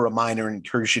Russia over a minor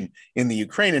incursion in the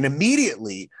Ukraine, and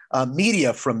immediately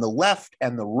media from the left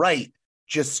and the right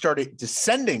just started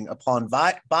descending upon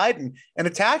Biden and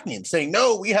attacking him, saying,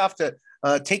 no, we have to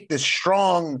take this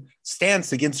strong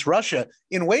stance against Russia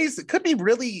in ways that could be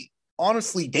really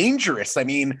honestly dangerous. I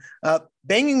mean,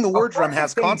 banging the war drum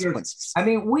has consequences. I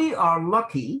mean, we are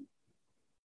lucky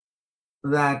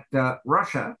that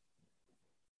Russia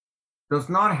does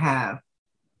not have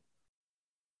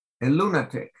a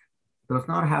lunatic, does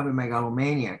not have a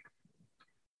megalomaniac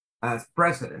as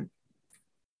president,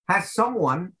 has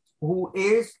someone who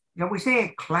is, shall we say,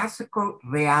 a classical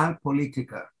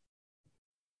realpolitiker.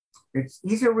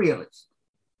 He's a realist.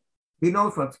 He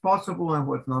knows what's possible and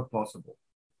what's not possible.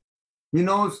 He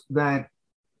knows that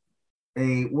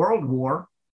a world war,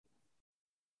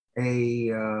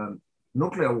 a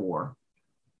nuclear war,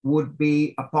 would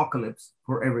be apocalypse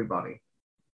for everybody.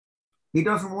 He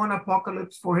doesn't want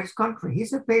apocalypse for his country.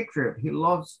 He's a patriot. He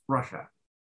loves Russia.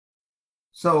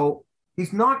 So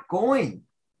he's not going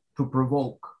to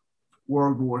provoke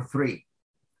World War III.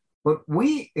 But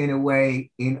we, in a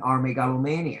way, in our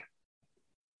megalomania,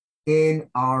 in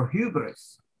our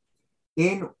hubris,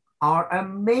 in our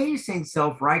amazing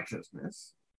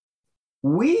self-righteousness,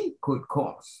 we could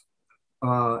cause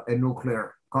a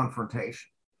nuclear confrontation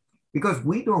because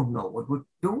we don't know what we're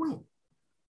doing.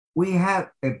 We have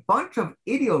a bunch of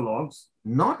ideologues,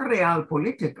 not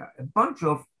realpolitica, a bunch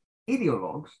of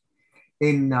ideologues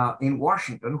in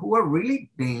Washington who are really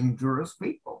dangerous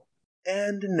people.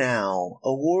 And now,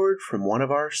 a word from one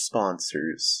of our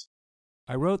sponsors.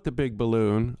 I wrote The Big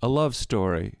Balloon, a love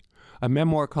story, a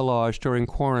memoir collage during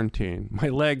quarantine. My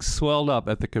legs swelled up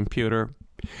at the computer.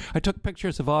 I took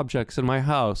pictures of objects in my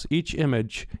house. Each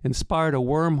image inspired a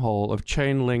wormhole of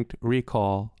chain-linked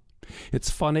recall. It's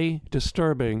funny,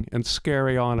 disturbing, and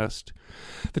scary honest.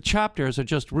 The chapters are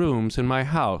just rooms in my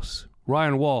house.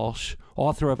 Ryan Walsh,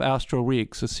 author of Astral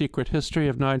Reeks, A Secret History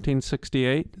of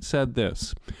 1968, said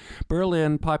this: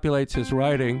 Berlin populates his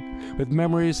writing with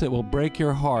memories that will break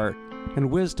your heart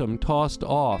and wisdom tossed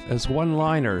off as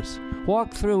one-liners.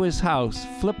 Walk through his house,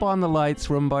 flip on the lights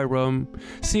room by room,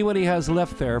 see what he has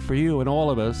left there for you and all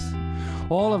of us.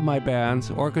 All of my bands,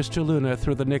 Orchestra Luna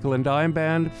through the Nickel and Dime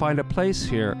Band, find a place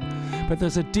here. But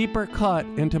there's a deeper cut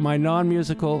into my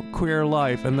non-musical queer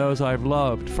life and those I've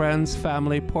loved. Friends,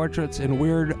 family, portraits, and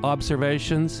weird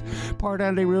observations. Part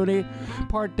Andy Rooney,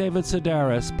 part David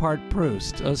Sedaris, part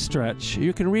Proust, a stretch.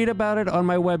 You can read about it on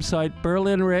my website,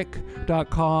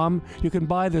 berlinrick.com. You can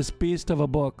buy this beast of a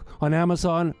book on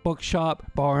Amazon, Bookshop,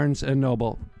 Barnes, and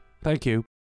Noble. Thank you.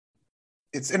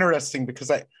 It's interesting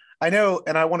because I know,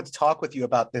 and I wanted to talk with you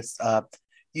about this.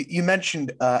 You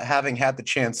mentioned having had the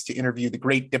chance to interview the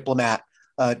great diplomat,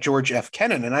 George F.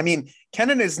 Kennan. And I mean,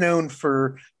 Kennan is known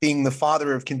for being the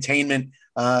father of containment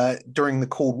during the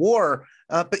Cold War,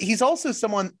 but he's also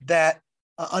someone that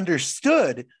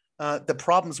understood the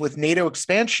problems with NATO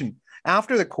expansion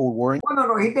after the Cold War.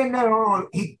 No, he didn't at all.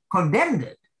 He condemned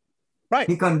it. Right.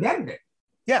 He condemned it.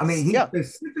 Yes. I mean, he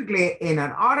specifically, in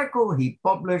an article he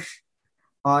published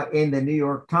in the New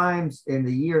York Times in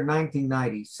the year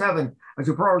 1997. As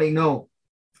you probably know,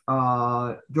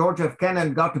 George F.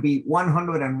 Kennan got to be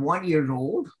 101 years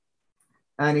old,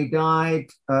 and he died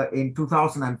in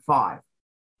 2005.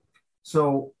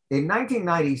 So in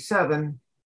 1997,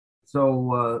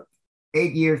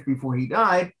 8 years before he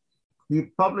died, he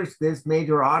published this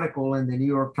major article in the New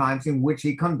York Times in which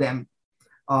he condemned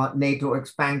NATO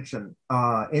expansion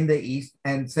in the East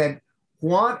and said,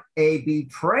 what a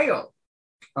betrayal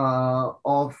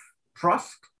of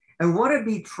trust, and what a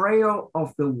betrayal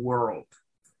of the world,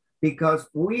 because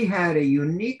we had a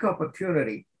unique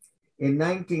opportunity in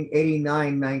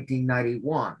 1989,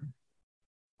 1991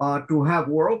 to have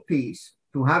world peace,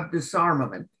 to have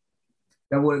disarmament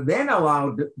that would then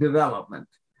allow development,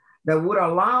 that would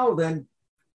allow then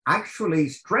actually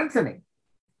strengthening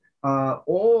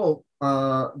all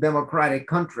democratic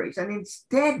countries. And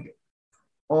instead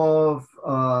of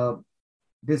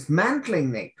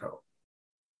dismantling NATO,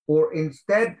 or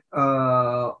instead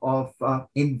of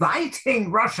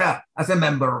inviting Russia as a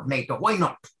member of NATO. Why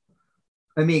not?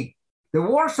 I mean, the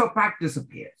Warsaw Pact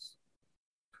disappears.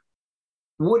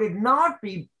 Would it not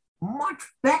be much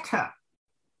better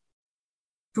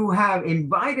to have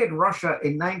invited Russia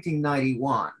in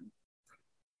 1991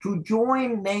 to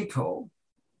join NATO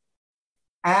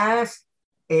as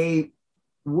a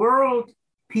world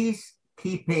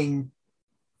peacekeeping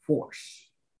force?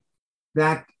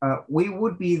 That we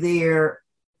would be there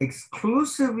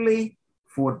exclusively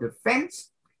for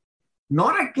defense,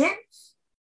 not against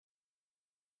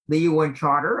the UN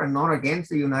Charter and not against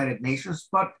the United Nations,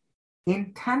 but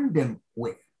in tandem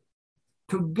with,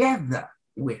 together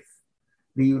with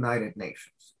the United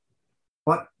Nations.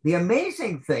 But the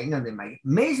amazing thing and the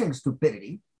amazing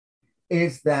stupidity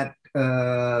is that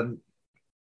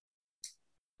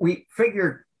we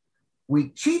figured we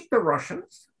cheat the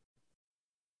Russians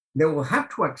they will have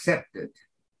to accept it.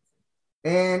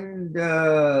 And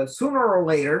sooner or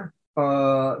later,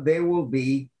 they will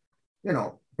be,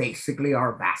 basically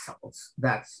our vassals.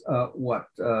 That's what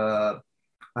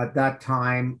at that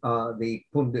time the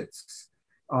pundits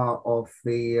of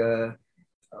the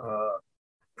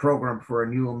program for a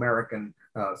new American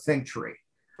century.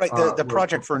 Right, the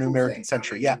Project for a New American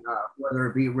Century, yeah. Whether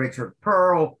it be Richard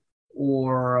Pearl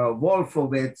or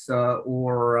Wolfowitz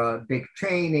or Dick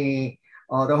Cheney,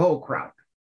 the whole crowd,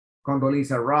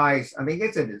 Condoleezza Rice. I mean,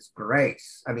 it's a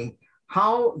disgrace. I mean,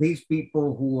 how these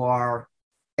people who are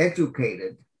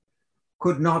educated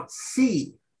could not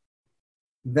see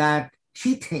that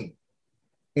cheating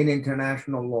in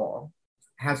international law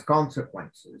has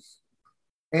consequences,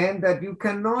 and that you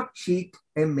cannot cheat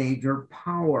a major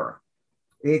power.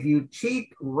 If you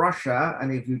cheat Russia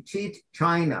and if you cheat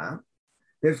China,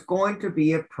 there's going to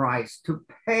be a price to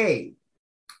pay.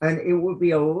 And it would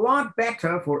be a lot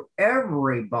better for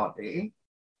everybody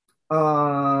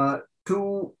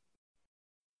to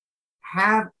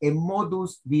have a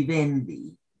modus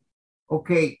vivendi.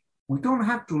 Okay, we don't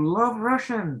have to love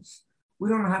Russians. We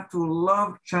don't have to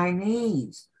love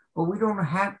Chinese, but we don't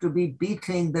have to be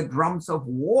beating the drums of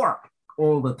war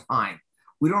all the time.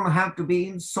 We don't have to be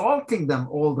insulting them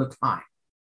all the time.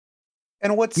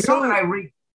 And what's I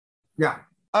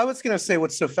was going to say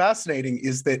what's so fascinating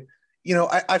is that,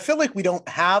 I feel like we don't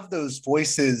have those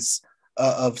voices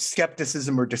of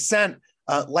skepticism or dissent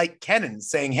like Kennan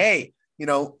saying, hey,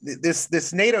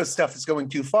 this NATO stuff is going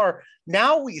too far.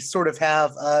 Now we sort of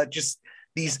have just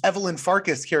these Evelyn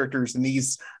Farkas characters and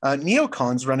these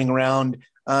neocons running around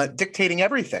dictating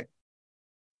everything.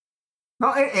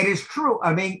 No, it is true.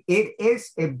 I mean, it is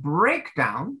a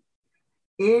breakdown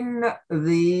in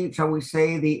the, shall we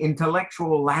say, the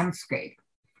intellectual landscape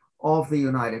of the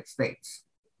United States.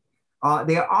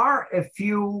 There are a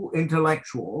few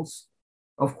intellectuals.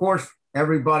 Of course,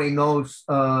 everybody knows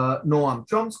Noam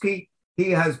Chomsky. He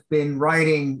has been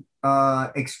writing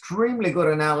extremely good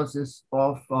analysis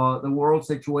of the world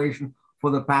situation for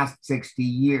the past 60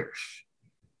 years.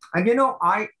 And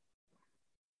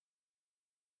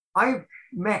I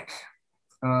met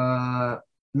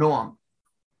Noam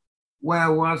when I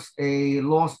was a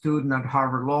law student at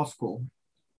Harvard Law School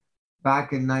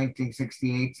back in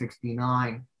 1968,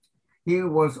 69. He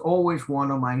was always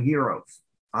one of my heroes.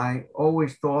 I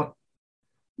always thought,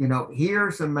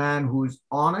 here's a man who's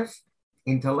honest,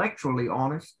 intellectually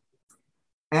honest,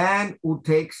 and who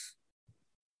takes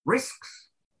risks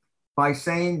by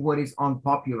saying what is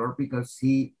unpopular because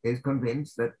he is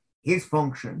convinced that his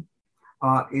function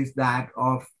is that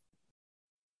of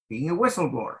being a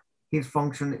whistleblower. His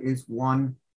function is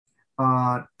one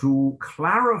to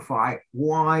clarify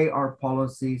why our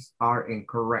policies are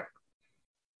incorrect.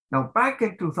 Now, back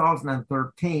in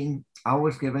 2013, I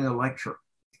was giving a lecture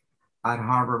at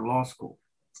Harvard Law School.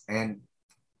 And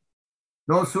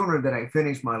no sooner did I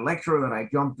finish my lecture than I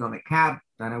jumped on a cab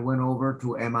and I went over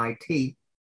to MIT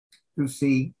to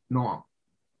see Noam.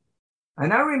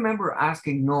 And I remember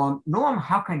asking Noam,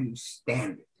 how can you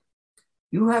stand it?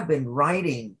 You have been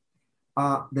writing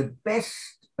the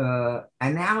best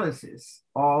analysis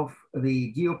of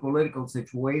the geopolitical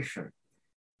situation,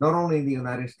 not only in the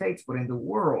United States, but in the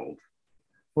world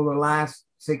for the last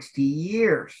 60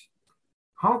 years.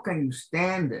 How can you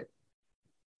stand it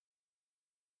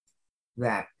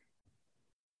that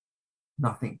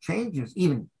nothing changes,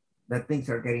 even that things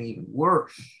are getting even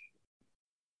worse?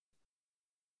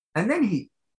 And then he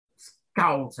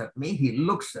scowls at me, he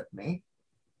looks at me,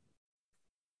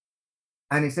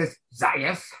 and he says,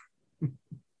 Zayas,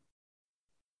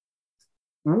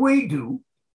 we do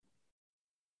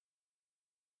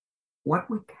what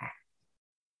we can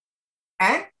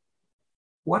and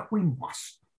what we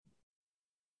must.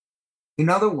 In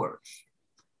other words,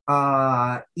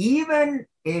 even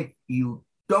if you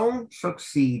don't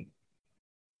succeed,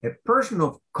 a person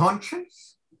of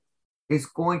conscience is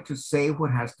going to say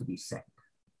what has to be said,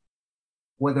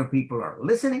 whether people are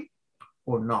listening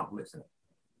or not listening.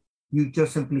 You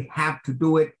just simply have to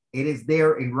do it. It is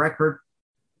there in record.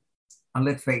 And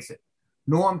let's face it,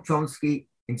 Noam Chomsky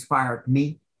inspired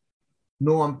me.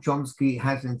 Noam Chomsky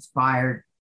has inspired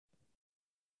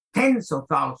tens of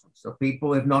thousands of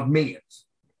people, if not millions.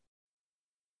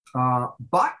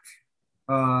 But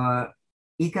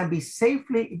it can be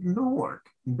safely ignored.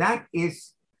 That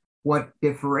is what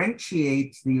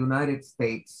differentiates the United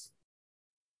States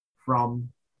from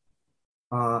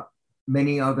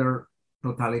many other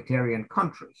totalitarian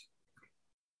countries.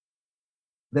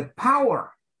 The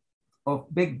power of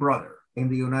Big Brother in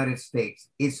the United States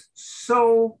is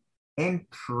so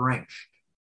entrenched.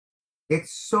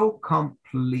 It's so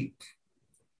complete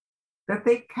that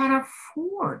they can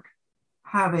afford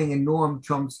having a Noam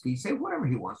Chomsky say whatever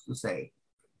he wants to say,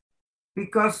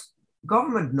 because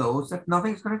government knows that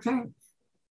nothing's going to change.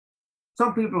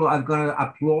 Some people are going to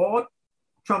applaud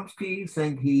Chomsky,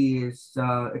 think he is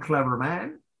a clever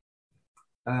man,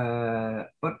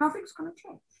 but nothing's going to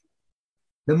change.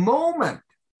 The moment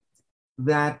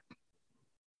that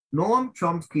Noam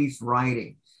Chomsky's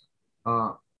writings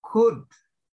could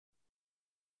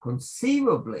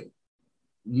conceivably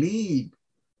lead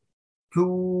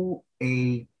to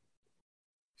a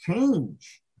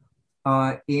change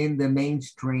in the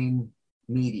mainstream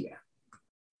media,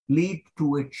 lead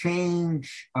to a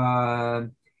change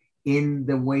in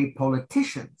the way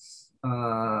politicians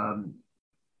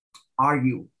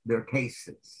argue their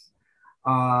cases.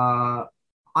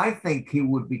 I think he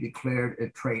would be declared a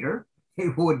traitor. He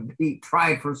would be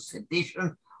tried for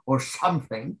sedition or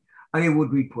something, and he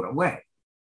would be put away.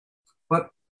 But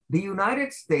the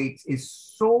United States is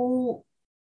so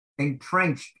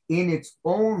entrenched in its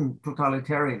own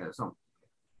totalitarianism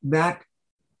that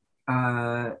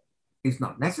is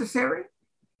not necessary.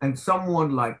 And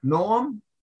someone like Noam,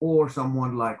 or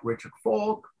someone like Richard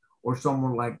Falk, or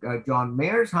someone like John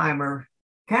Mearsheimer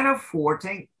can afford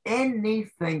saying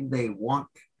anything they want.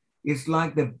 It's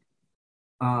like the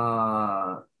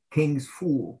king's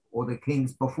fool or the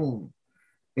king's buffoon.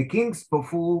 The king's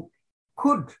buffoon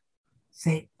could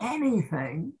say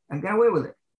anything and get away with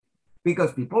it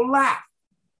because people laugh.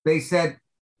 They said,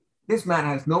 this man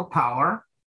has no power.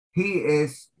 He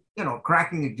is,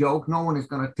 cracking a joke. No one is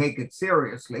going to take it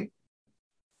seriously.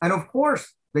 And of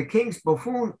course, the king's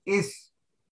buffoon is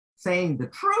saying the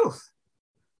truth.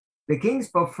 The king's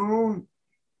buffoon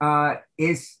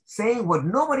is saying what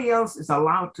nobody else is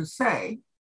allowed to say,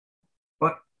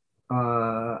 but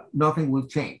nothing will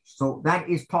change. So that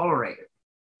is tolerated.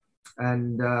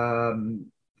 And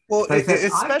well,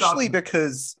 especially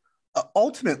because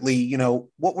ultimately,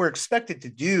 what we're expected to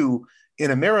do in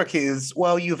America is,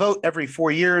 well, you vote every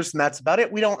 4 years and that's about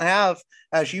it. We don't have,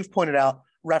 as you've pointed out,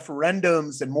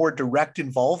 referendums and more direct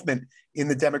involvement in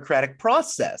the democratic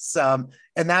process. And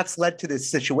that's led to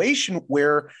this situation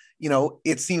where,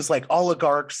 it seems like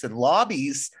oligarchs and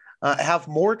lobbies have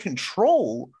more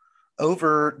control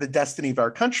over the destiny of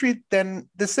our country than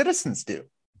the citizens do.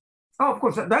 Oh, of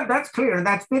course, that's clear. And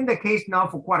that's been the case now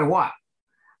for quite a while.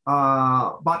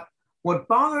 But what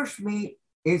bothers me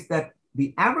is that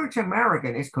the average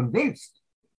American is convinced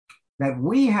that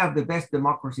we have the best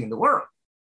democracy in the world.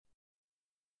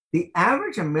 The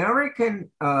average American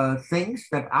thinks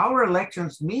that our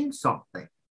elections mean something.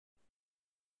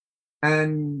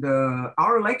 And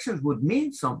our elections would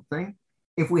mean something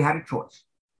if we had a choice.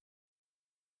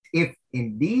 If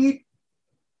indeed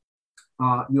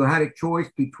you had a choice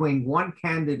between one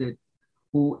candidate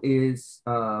who is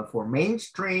for Main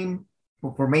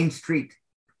Street,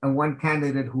 and one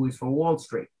candidate who is for Wall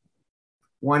Street,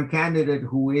 one candidate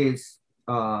who is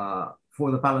for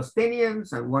the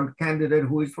Palestinians, and one candidate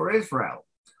who is for Israel,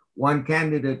 one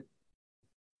candidate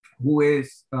who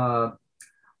is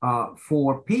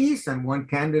for peace, and one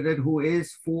candidate who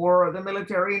is for the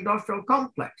military-industrial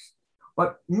complex.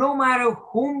 But no matter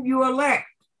whom you elect,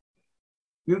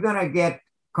 you're going to get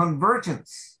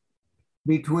convergence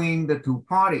between the two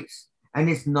parties. And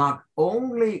it's not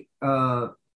only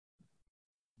the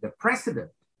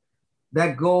president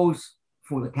that goes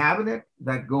for the cabinet,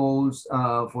 that goes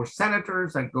for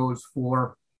senators, that goes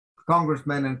for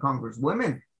congressmen and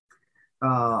congresswomen,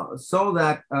 so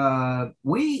that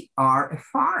we are a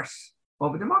farce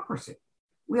of a democracy.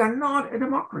 We are not a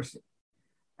democracy.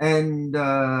 And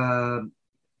as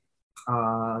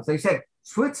I said,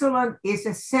 Switzerland is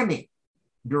a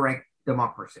semi-direct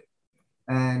democracy.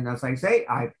 And as I say,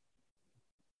 I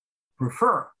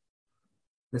prefer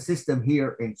the system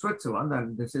here in Switzerland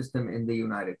than the system in the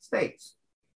United States.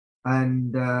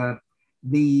 And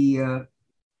the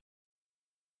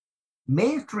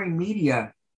mainstream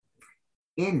media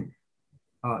in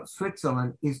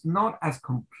Switzerland is not as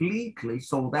completely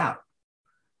sold out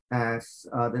as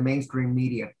the mainstream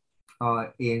media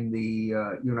in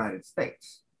the United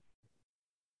States.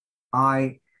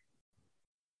 I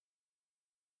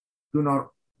do not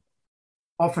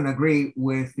often agree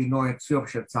with the Neue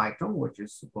Zürcher Zeitung, which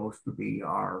is supposed to be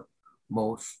our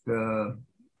most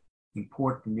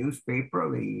important newspaper,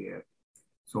 the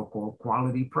so-called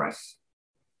quality press.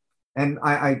 And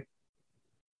I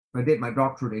did my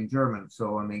doctorate in German,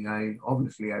 so I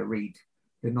read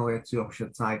the Neue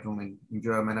Zürcher Zeitung in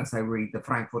German as I read the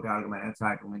Frankfurter Allgemeine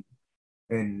Zeitung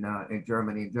in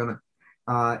Germany.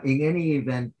 In any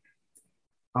event,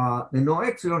 the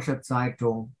Neue Zürcher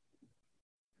Zeitung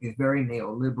is very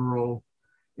neoliberal.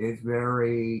 It's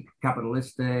very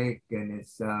capitalistic and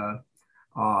it's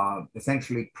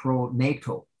essentially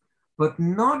pro-NATO, but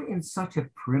not in such a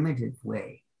primitive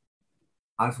way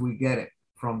as we get it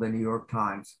from the New York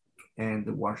Times and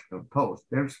the Washington Post.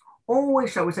 There's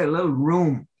always, shall we say, a little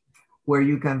room where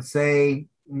you can say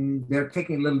they're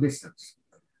taking a little distance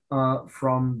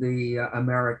from the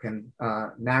American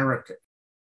narrative.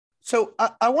 So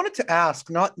I wanted to ask,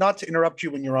 not to interrupt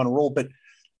you when you're on a roll, but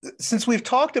since we've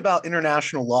talked about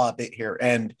international law a bit here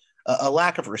and a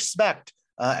lack of respect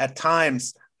at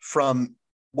times from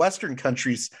Western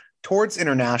countries towards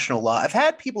international law, I've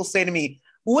had people say to me,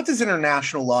 well, what does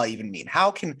international law even mean?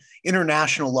 How can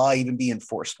international law even be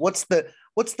enforced? What's the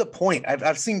point?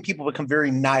 I've seen people become very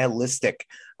nihilistic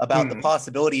about the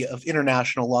possibility of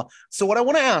international law. So what I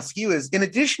want to ask you is, in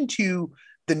addition to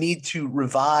the need to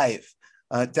revive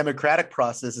democratic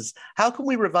processes, how can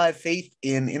we revive faith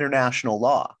in international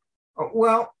law?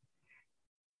 Well,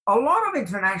 a lot of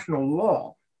international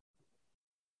law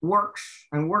works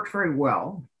very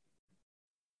well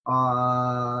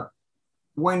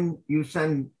when you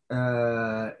send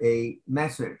a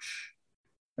message.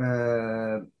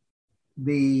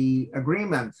 The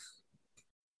agreements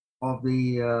of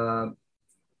the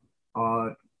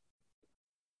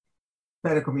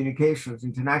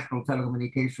International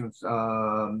Telecommunications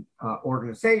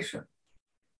Organization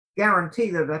guarantee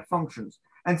that functions.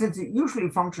 And since it usually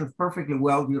functions perfectly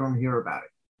well, you don't hear about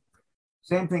it.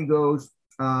 Same thing goes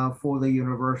for the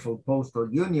Universal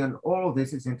Postal Union. All of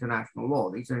this is international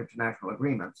law. These are international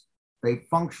agreements. They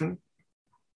function.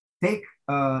 Take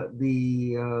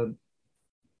the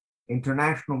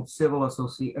International Civil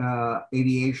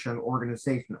Aviation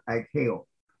Organization, ICAO,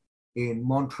 in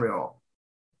Montreal.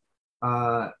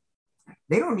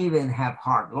 They don't even have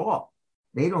hard law.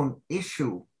 They don't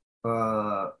issue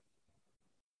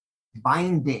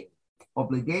binding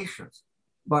obligations.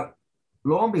 But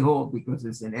lo and behold, because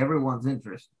it's in everyone's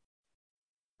interest,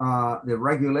 the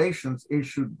regulations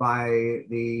issued by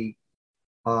the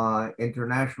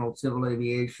International Civil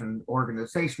Aviation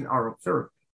Organization are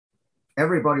observed.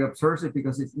 Everybody observes it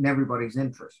because it's in everybody's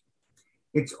interest.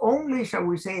 It's only, shall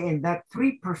we say, in that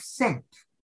 3%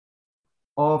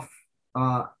 of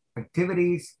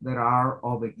activities that are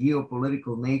of a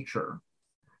geopolitical nature,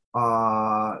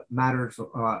 matters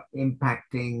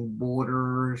impacting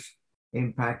borders,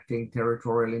 impacting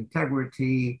territorial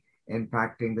integrity,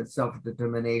 impacting the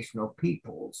self-determination of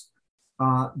peoples,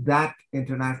 that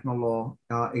international law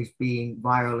is being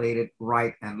violated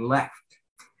right and left,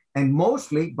 and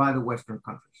mostly by the Western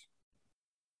countries.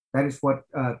 That is what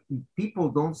people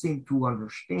don't seem to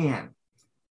understand.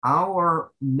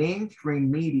 Our mainstream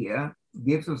media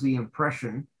gives us the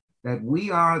impression that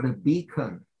we are the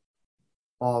beacon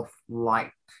of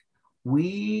light.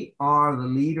 We are the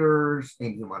leaders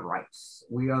in human rights.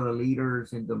 We are the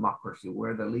leaders in democracy.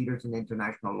 We're the leaders in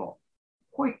international law.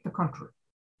 Quite the contrary.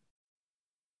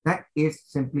 That is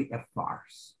simply a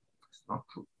farce. It's not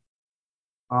true.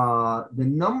 The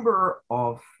number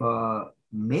of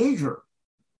major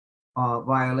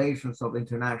violations of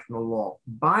international law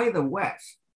by the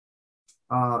West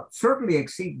certainly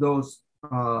exceed those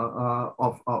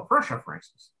of Russia, for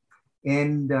instance.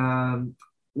 And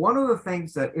one of the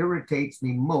things that irritates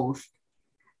me most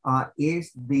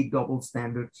is the double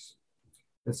standards,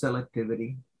 the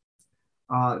selectivity,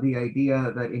 the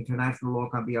idea that international law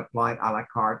can be applied a la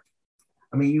carte.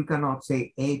 I mean, you cannot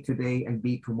say A today and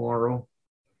B tomorrow.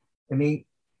 I mean,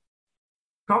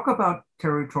 talk about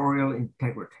territorial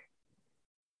integrity.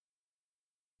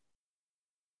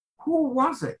 Who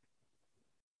was it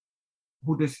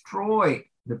who destroyed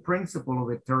the principle of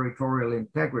the territorial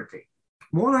integrity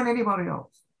more than anybody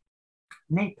else?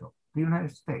 NATO, the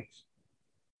United States.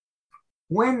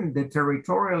 When the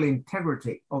territorial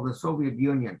integrity of the Soviet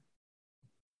Union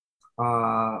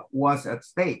was at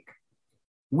stake,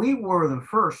 we were the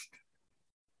first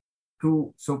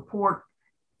to support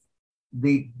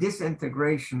the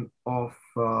disintegration of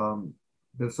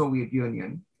the Soviet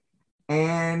Union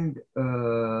and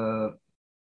the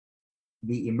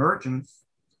emergence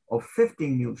of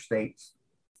 15 new states: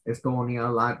 Estonia,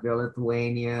 Latvia,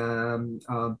 Lithuania,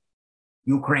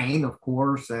 Ukraine, of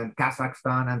course, and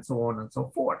Kazakhstan, and so on and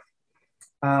so forth.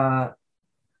 But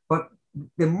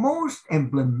the most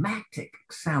emblematic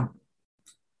example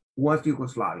was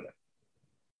Yugoslavia,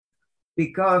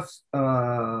 because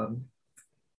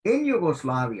in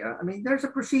Yugoslavia, I mean, there's a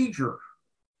procedure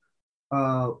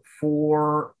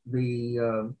for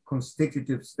the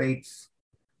constitutive states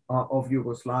of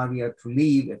Yugoslavia to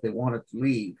leave if they wanted to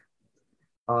leave.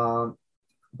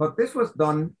 But this was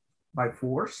done by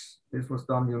force. This was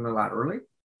done unilaterally.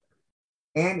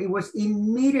 And it was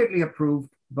immediately approved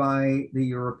by the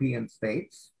European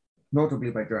states,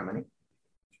 notably by Germany.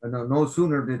 No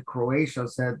sooner did Croatia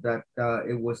said that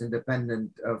it was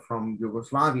independent from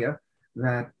Yugoslavia,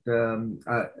 that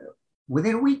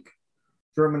within a week,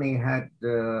 Germany had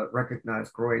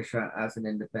recognized Croatia as an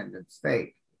independent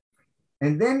state.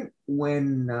 And then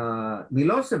when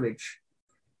Milosevic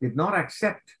did not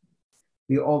accept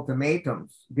the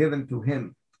ultimatums given to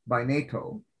him by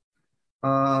NATO,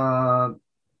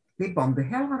 they bombed the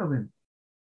hell out of him.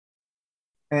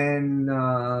 And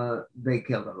they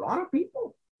killed a lot of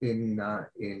people in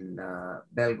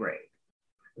Belgrade.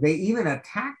 They even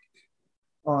attacked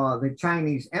the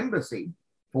Chinese embassy,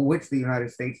 for which the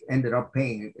United States ended up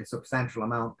paying a substantial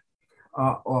amount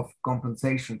of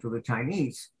compensation to the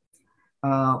Chinese.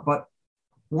 But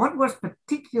what was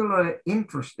particularly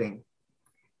interesting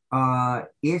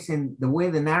is in the way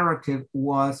the narrative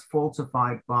was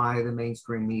falsified by the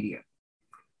mainstream media.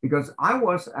 Because I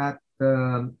was at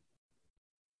the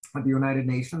United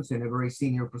Nations in a very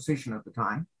senior position at the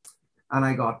time, and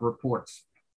I got reports.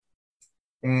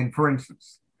 And for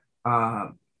instance,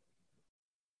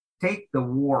 take the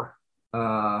war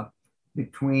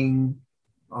between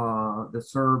the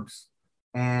Serbs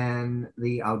and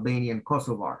the Albanian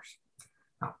Kosovars.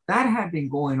 Now, that had been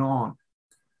going on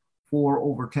for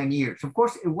over 10 years. Of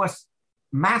course, it was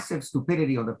massive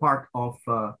stupidity on the part of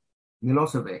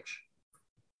Milosevic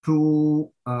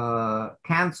to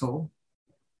cancel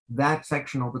that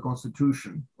section of the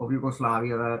constitution of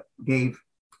Yugoslavia that gave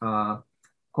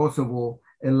Kosovo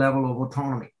a level of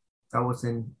autonomy. That was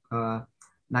in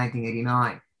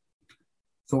 1989.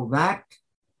 So that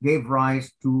gave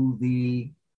rise to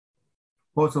the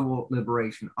Kosovo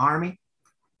Liberation Army,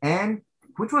 and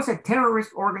which was a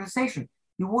terrorist organization.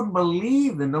 You wouldn't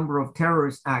believe the number of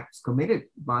terrorist acts committed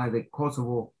by the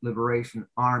Kosovo Liberation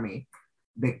Army,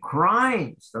 the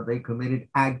crimes that they committed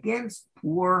against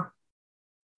poor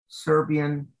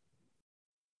Serbian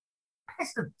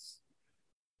peasants,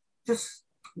 just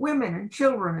women and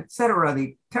children, etc.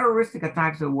 The terroristic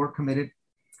attacks that were committed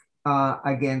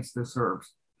against the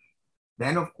Serbs.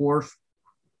 Then, of course,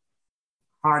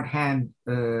 hard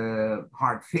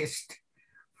fist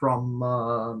from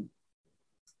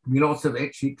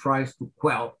Milosevic. He tries to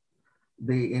quell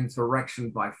the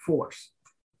insurrection by force.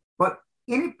 But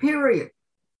in a period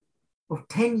of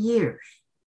 10 years,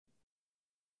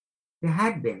 there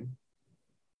had been,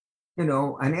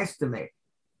 an estimate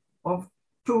of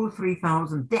 2,000 or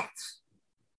 3,000 deaths,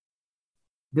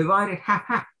 divided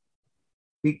half-half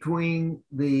between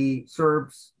the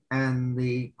Serbs and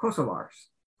the Kosovars.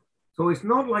 So it's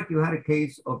not like you had a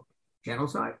case of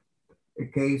genocide, a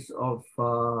case of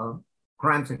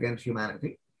crimes against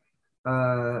humanity.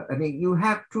 You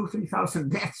have 2,000 or 3,000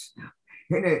 deaths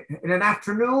in an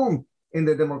afternoon in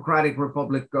the Democratic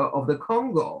Republic of the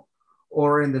Congo,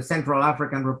 or in the Central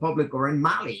African Republic, or in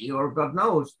Mali, or God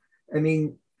knows.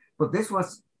 But this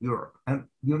was Europe. And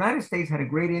the United States had a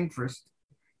great interest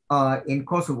in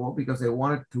Kosovo because they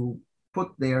wanted to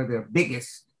put there their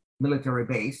biggest military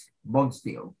base,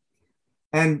 Bonsteel,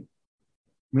 and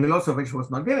Milosevic was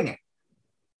not giving it.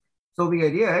 So the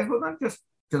idea is, we're not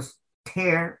just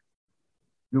tear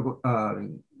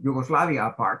Yugoslavia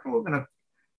apart. We're going to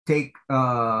take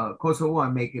Kosovo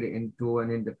and make it into an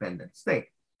independent state.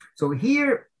 So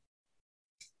here,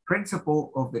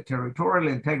 principle of the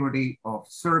territorial integrity of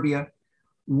Serbia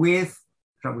with,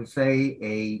 shall we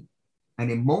say, an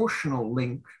emotional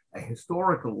link, a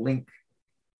historical link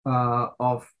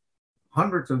of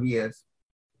hundreds of years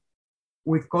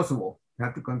with Kosovo. You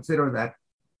have to consider that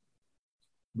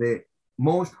the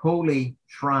most holy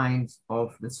shrines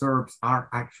of the Serbs are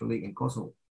actually in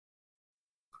Kosovo.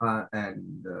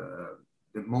 And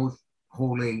the most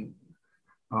holy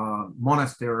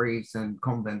monasteries and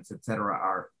convents, etc.,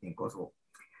 are in Kosovo.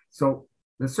 So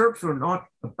the Serbs were not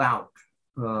about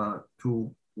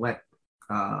to let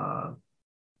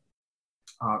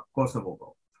Kosovo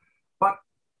go. But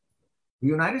the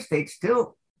United States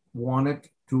still wanted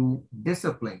to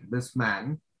discipline this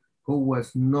man who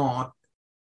was not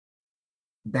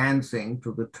dancing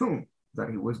to the tune that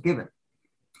he was given.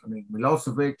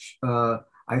 Milosevic,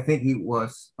 I think he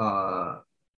was, shall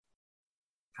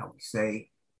we say,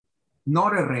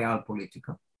 not a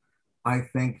realpolitiker. I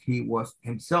think he was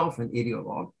himself an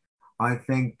ideologue. I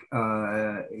think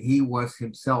he was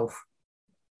himself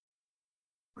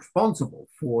responsible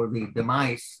for the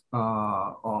demise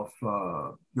of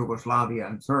Yugoslavia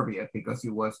and Serbia, because he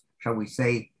was, shall we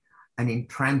say, an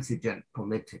intransigent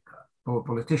politician.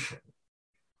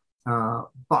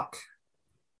 But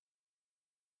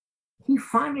he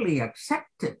finally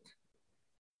accepted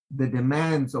the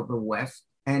demands of the West,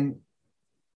 and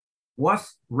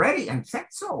was ready and said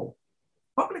so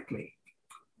publicly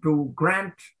to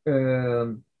grant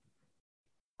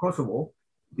Kosovo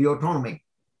the autonomy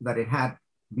that it had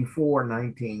before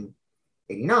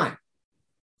 1989.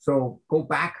 So go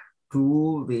back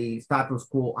to the status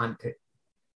quo ante.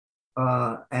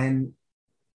 And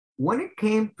when it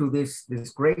came to this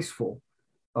disgraceful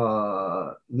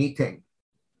meeting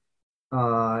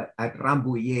at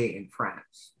Rambouillet in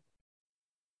France,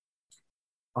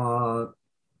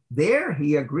 there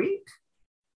he agreed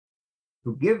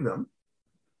to give them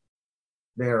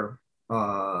their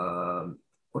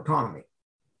autonomy.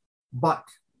 But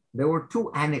there were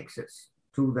two annexes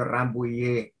to the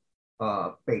Rambouillet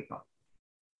paper.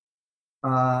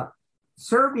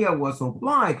 Serbia was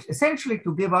obliged essentially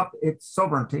to give up its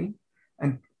sovereignty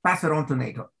and pass it on to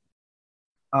NATO.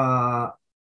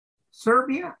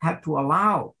 Serbia had to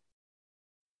allow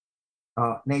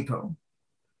NATO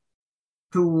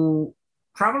to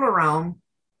travel around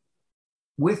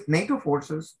with NATO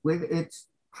forces, with its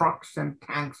trucks and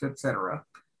tanks, etc.,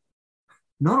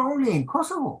 not only in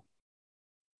Kosovo,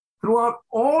 throughout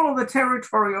all of the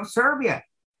territory of Serbia,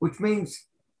 which means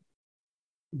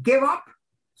give up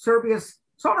Serbia's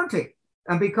sovereignty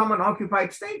and become an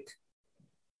occupied state.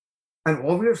 And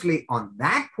obviously on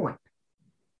that point,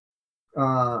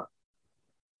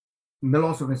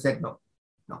 Milosevic said no.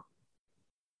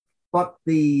 But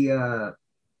the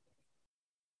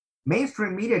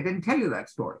mainstream media didn't tell you that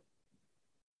story.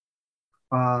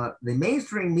 The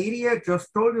mainstream media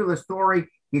just told you the story.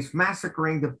 He's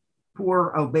massacring the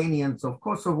poor Albanians of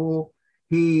Kosovo.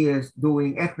 He is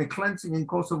doing ethnic cleansing in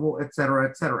Kosovo, etc.,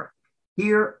 etc.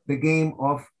 Here, the game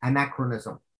of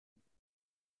anachronism.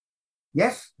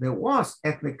 Yes, there was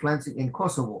ethnic cleansing in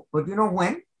Kosovo, but you know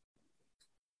when?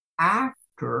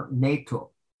 After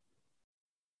NATO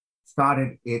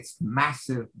started its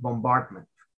massive bombardment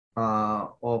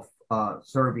of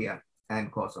Serbia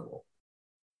and Kosovo.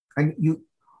 And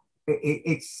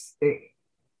it's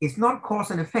not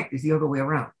cause and effect, it's the other way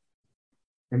around.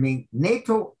 I mean,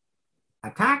 NATO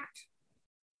attacked,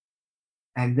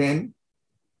 and then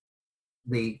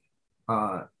the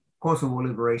Kosovo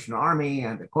Liberation Army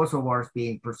and the Kosovars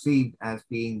being perceived as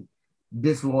being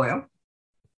disloyal,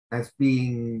 as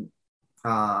being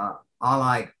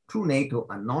allied to NATO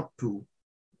and not to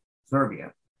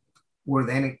Serbia, were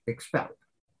then expelled.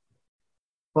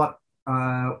 But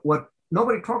what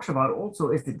nobody talks about also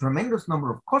is the tremendous number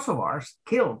of Kosovars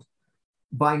killed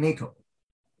by NATO,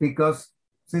 because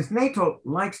since NATO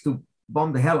likes to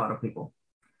bomb the hell out of people,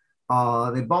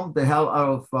 they bombed the hell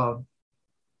out of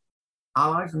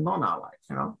allies and non-allies,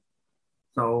 you know?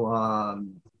 So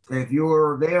if you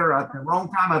were there at the wrong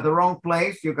time, at the wrong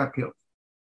place, you got killed.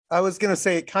 I was going to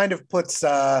say it kind of puts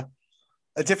a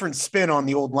different spin on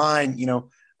the old line. You know,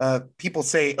 people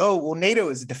say, oh, well, NATO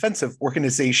is a defensive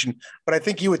organization, but I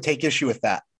think you would take issue with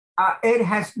that. It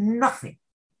has nothing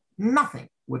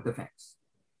with defense.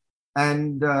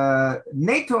 And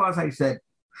NATO, as I said,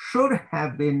 should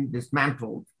have been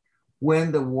dismantled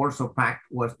when the Warsaw Pact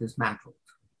was dismantled.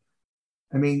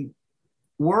 I mean,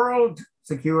 world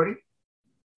security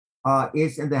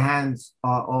is in the hands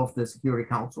of the Security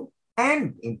Council,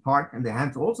 and in part in the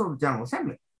hands also of the General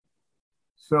Assembly.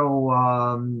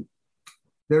 So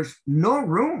there's no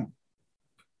room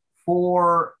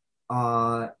for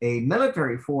a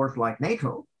military force like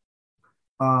NATO,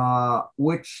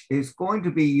 which is going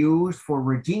to be used for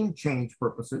regime change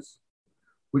purposes,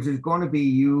 which is going to be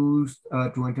used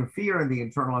to interfere in the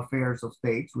internal affairs of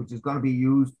states, which is going to be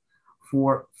used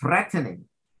for threatening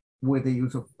with the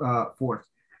use of force.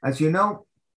 As you know,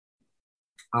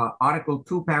 Article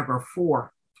 2, Paragraph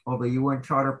 4 of the UN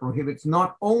Charter prohibits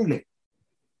not only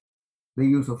the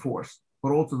use of force,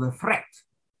 but also the threat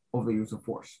of the use of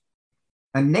force.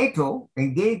 And NATO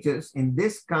engages in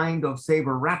this kind of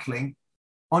saber rattling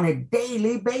on a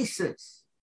daily basis.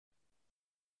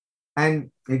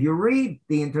 And if you read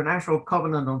the International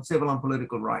Covenant on Civil and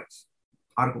Political Rights,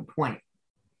 Article 20,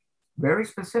 very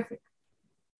specific.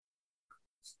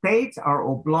 States are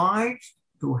obliged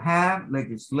to have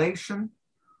legislation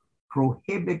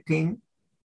prohibiting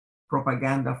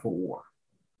propaganda for war.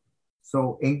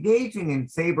 So engaging in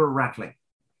saber rattling,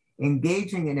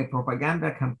 engaging in a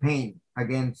propaganda campaign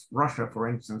against Russia, for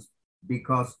instance,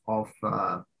 because of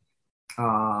the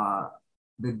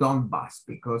Donbass,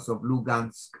 because of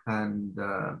Lugansk and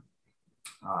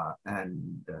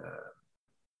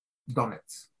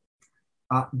Donetsk.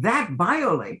 That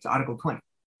violates Article 20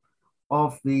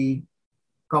 of the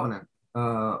Covenant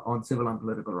on Civil and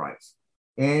Political Rights.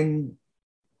 And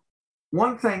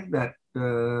one thing that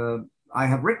I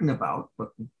have written about,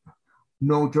 but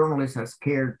no journalist has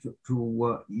cared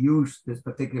to use this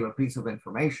particular piece of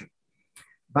information.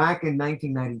 Back in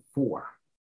 1994,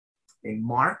 in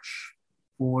March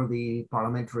for the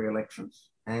parliamentary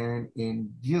elections, and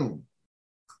in June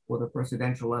for the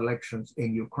presidential elections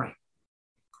in Ukraine,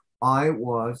 I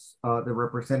was the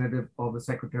representative of the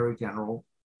Secretary General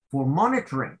for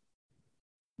monitoring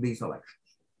these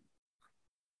elections.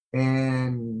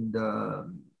 And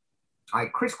I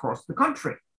crisscrossed the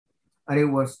country. And it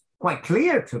was quite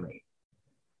clear to me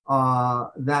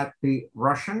that the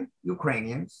Russian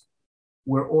Ukrainians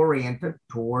were oriented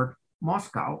toward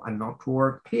Moscow and not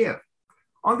toward Kiev.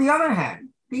 On the other hand,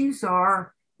 these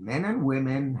are men and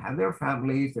women, have their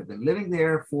families, they've been living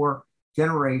there for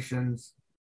generations.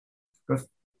 Because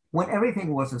when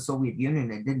everything was the Soviet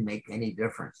Union, it didn't make any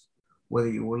difference whether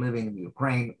you were living in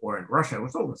Ukraine or in Russia, it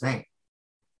was all the same.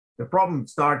 The problem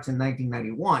starts in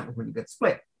 1991 when you get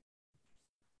split.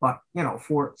 But, you know,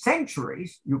 for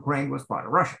centuries, Ukraine was part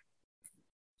of Russia.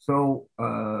 So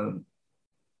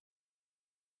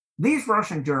these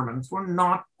Russian Germans were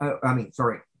not,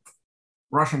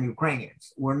 Russian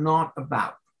Ukrainians were not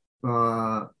about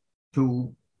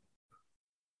to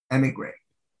emigrate.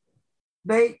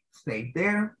 They stayed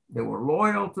there. They were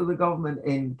loyal to the government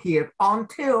in Kiev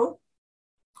until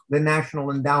the National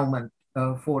Endowment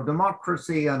for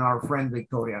Democracy and our friend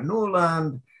Victoria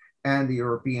Nuland and the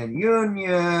European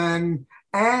Union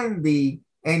and the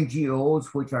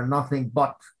NGOs, which are nothing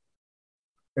but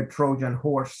the Trojan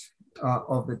horse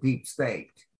of the deep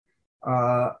state,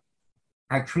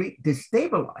 actually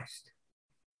destabilized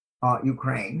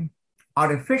Ukraine,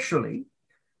 artificially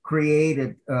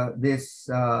created this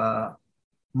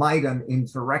Maidan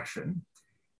insurrection,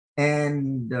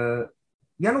 and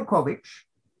Yanukovych,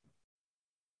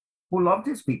 who loved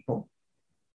his people,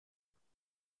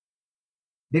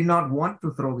 did not want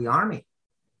to throw the army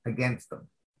against them.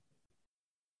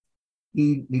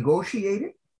 He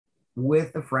negotiated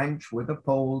with the French, with the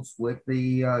Poles, with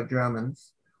the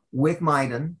Germans, with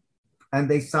Maidan, and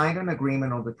they signed an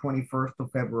agreement on the 21st of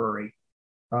February,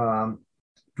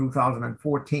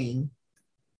 2014,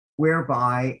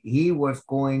 whereby he was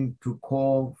going to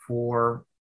call for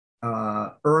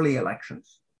early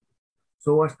elections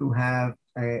so as to have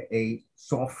a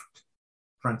soft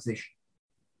transition.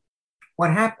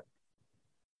 What happened?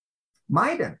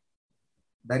 Maidan,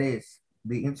 that is,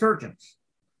 the insurgents,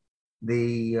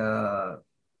 the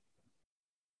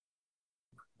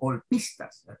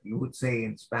golpistas, that you would say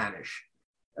in Spanish,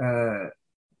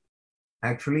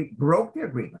 actually broke the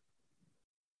agreement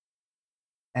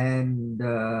and,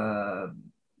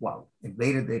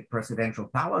 invaded the presidential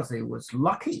palace. It was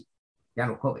lucky,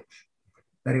 Yanukovych,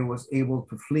 that he was able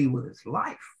to flee with his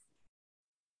life.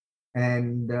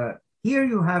 And here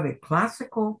you have a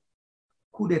classical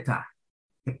coup d'etat,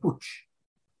 a putsch.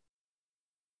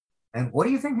 And what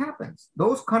do you think happens?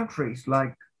 Those countries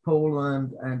like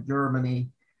Poland and Germany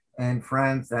and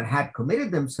France that had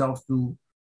committed themselves to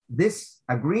this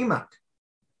agreement,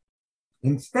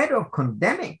 instead of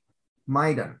condemning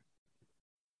Maidan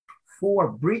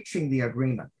for breaching the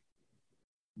agreement,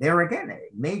 there again, a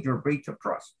major breach of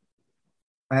trust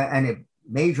and a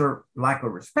major lack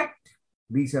of respect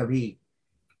vis-a-vis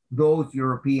those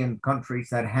European countries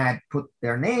that had put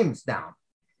their names down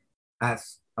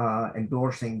as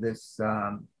endorsing this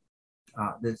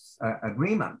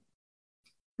agreement.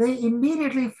 They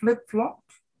immediately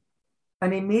flip-flopped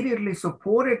and immediately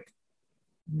supported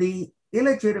the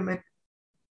illegitimate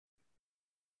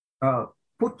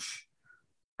putsch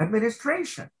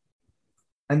administration.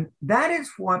 And that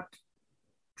is what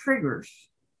triggers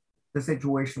the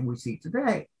situation we see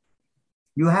today.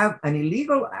 You have an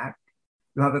illegal act,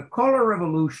 you have a color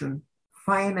revolution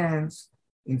financed,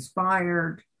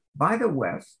 inspired by the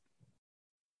West.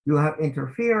 You have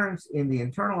interference in the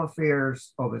internal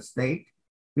affairs of a state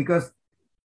because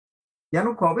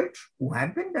Yanukovych, who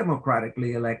had been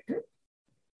democratically elected,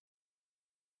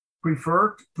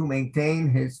 preferred to maintain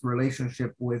his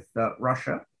relationship with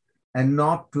Russia and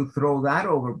not to throw that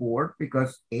overboard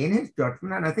because in his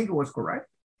judgment, and I think it was correct,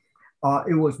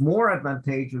 it was more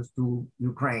advantageous to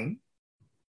Ukraine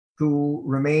to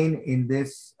remain in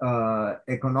this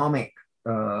economic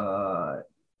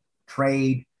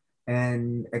trade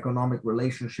and economic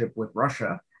relationship with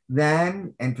Russia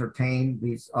than entertain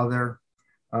these other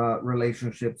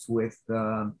relationships with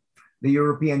the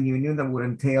European Union that would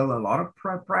entail a lot of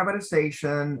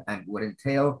privatization and would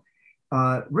entail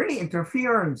really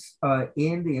interference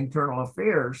in the internal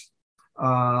affairs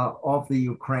of the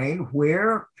Ukraine,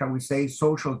 where, shall we say,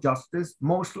 social justice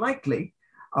most likely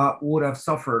would have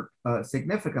suffered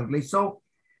significantly. So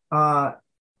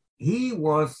he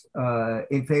was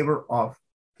in favor of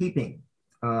keeping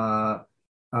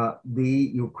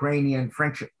the Ukrainian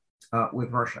friendship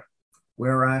with Russia,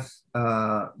 whereas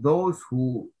those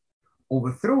who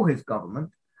overthrew his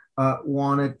government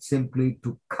wanted simply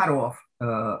to cut off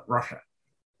Russia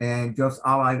and just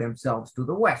ally themselves to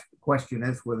the West. The question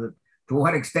is whether, to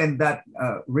what extent that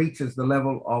reaches the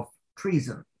level of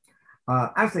treason.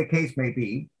 As the case may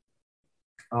be,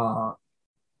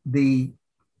 the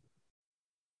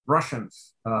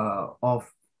Russians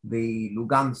of the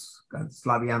Lugansk and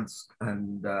Slavyansk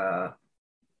and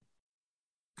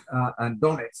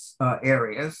Donetsk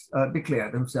areas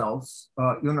declared themselves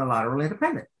unilaterally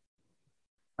independent,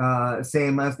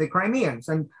 same as the Crimeans.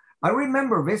 And I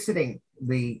remember visiting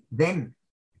the then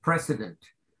president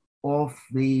of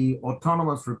the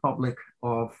Autonomous Republic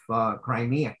of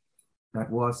Crimea. That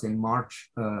was in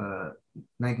March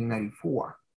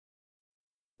 1994.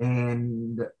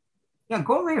 And yeah,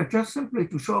 go there just simply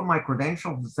to show my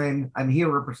credentials, saying I'm here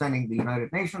representing the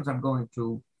United Nations. I'm going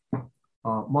to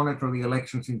monitor the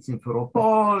elections in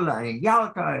Simferopol, in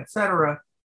Yalta, etc.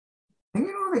 And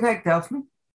you know what the guy tells me?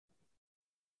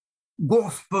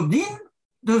 Господин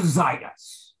de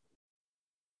Zayas.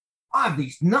 А вы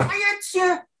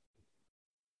знаете,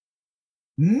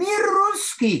 мир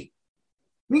русский,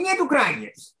 мы нет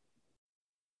украинец.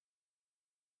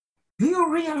 Do you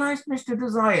realize, Mr.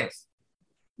 Desires,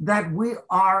 that we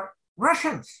are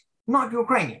Russians, not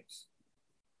Ukrainians?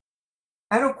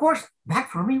 And of course, that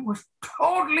for me was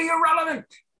totally irrelevant.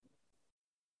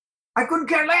 I couldn't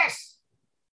care less.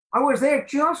 I was there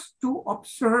just to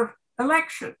observe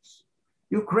elections,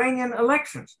 Ukrainian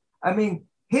elections. I mean,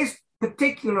 his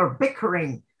particular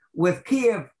bickering with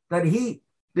Kiev, that he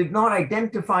did not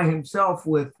identify himself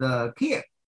with Kiev,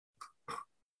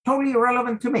 totally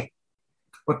irrelevant to me.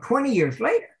 But 20 years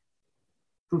later,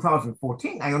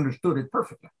 2014, I understood it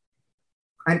perfectly.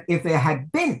 And if there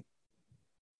had been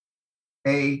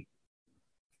a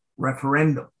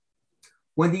referendum,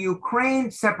 when the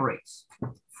Ukraine separates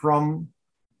from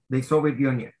the Soviet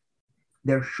Union,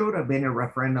 there should have been a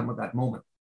referendum at that moment,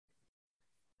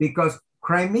 because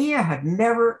Crimea had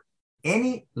never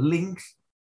any links,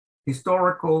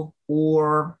 historical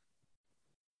or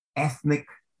ethnic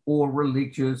or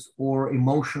religious or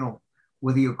emotional,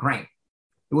 with the Ukraine.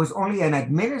 It was only an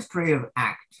administrative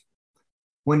act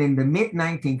when in the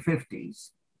mid-1950s,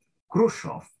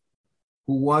 Khrushchev,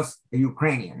 who was a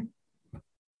Ukrainian,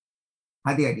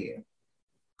 had the idea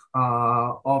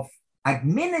of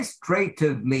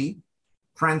administratively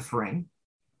transferring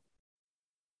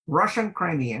Russian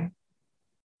Crimea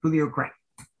to the Ukraine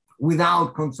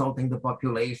without consulting the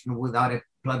population, without a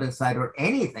plebiscite or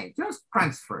anything, just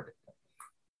transferred it.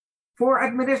 For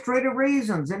administrative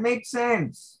reasons, it made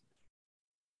sense.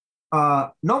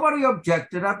 Nobody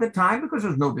objected at the time because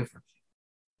there's no difference.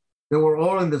 They were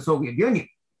all in the Soviet Union.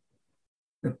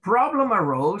 The problem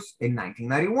arose in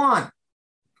 1991.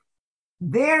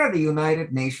 There, the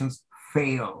United Nations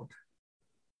failed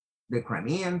the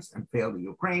Crimeans and failed the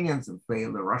Ukrainians and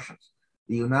failed the Russians.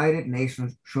 The United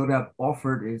Nations should have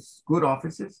offered its good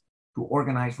offices to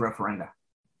organize referenda,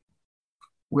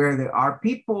 where there are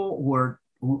people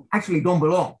who actually don't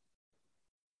belong.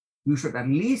 You should at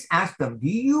least ask them, do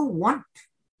you want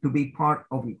to be part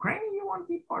of Ukraine or do you want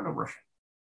to be part of Russia?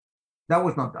 That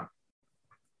was not done.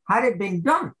 Had it been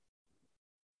done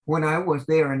when I was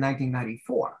there in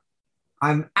 1994,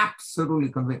 I'm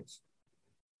absolutely convinced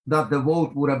that the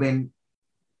vote would have been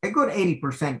a good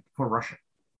 80% for Russia.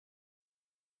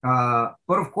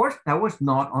 But of course, that was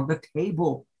not on the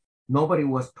table. Nobody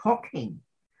was talking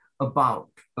about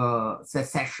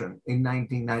secession in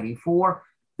 1994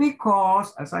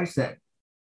 because, as I said,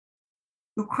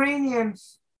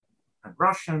 Ukrainians and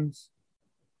Russians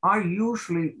are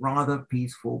usually rather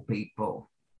peaceful people.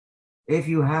 If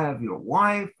you have your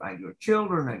wife and your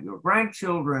children and your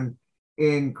grandchildren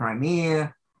in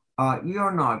Crimea,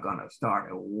 you're not going to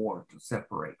start a war to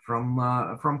separate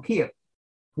from Kiev.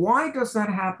 Why does that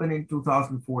happen in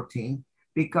 2014?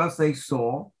 Because they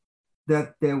saw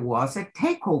that there was a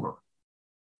takeover.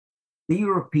 The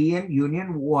European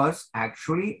Union was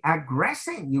actually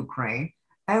aggressing Ukraine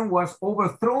and was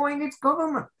overthrowing its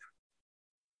government.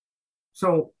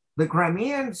 So the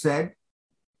Crimeans said,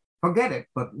 forget it,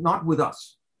 but not with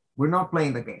us. We're not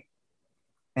playing the game.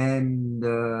 And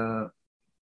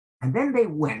then they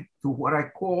went to what I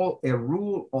call a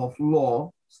rule of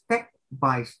law,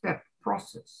 step-by-step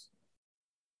process.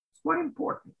 It's quite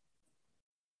important.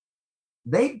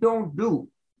 They don't do,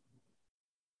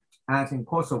 as in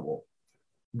Kosovo,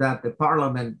 that the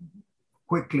parliament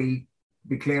quickly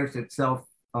declares itself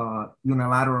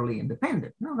unilaterally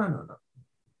independent. No.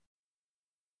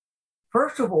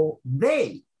 First of all,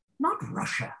 they, not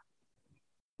Russia,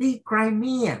 the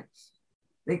Crimeans,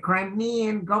 the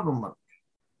Crimean government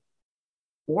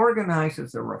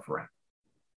organizes a referendum.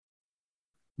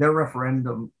 The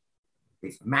referendum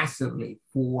is massively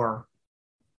for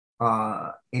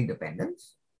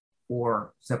independence,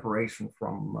 for separation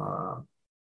from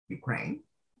Ukraine.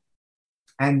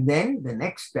 And then the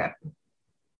next step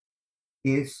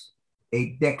is a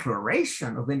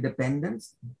declaration of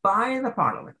independence by the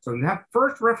parliament. So you have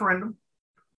first referendum,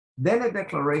 then a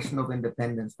declaration of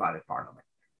independence by the parliament.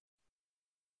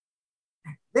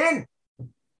 Then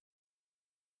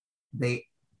they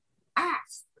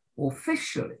asked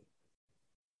officially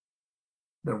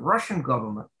the Russian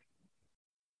government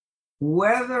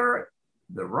whether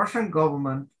the Russian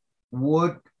government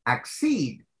would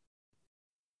accede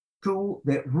to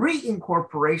the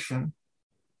reincorporation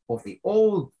of the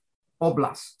old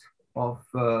oblast of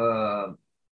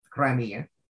Crimea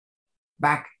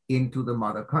back into the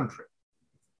mother country.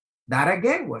 That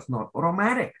again was not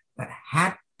automatic, but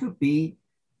had to be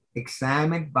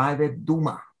examined by the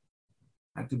Duma,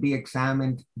 had to be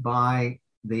examined by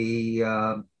the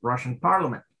Russian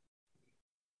parliament.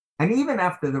 And even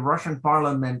after the Russian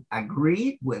parliament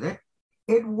agreed with it,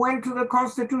 it went to the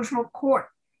Constitutional Court.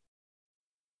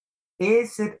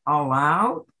 Is it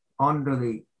allowed under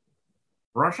the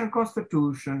Russian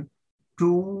Constitution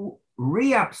to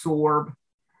reabsorb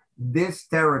this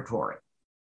territory?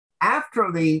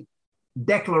 After the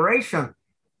declaration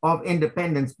of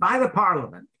independence by the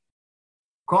parliament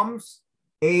comes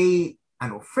an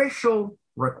official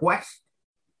request,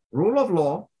 rule of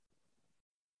law.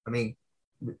 I mean,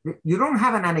 you don't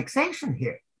have an annexation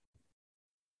here.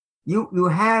 You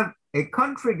have a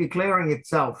country declaring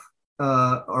itself,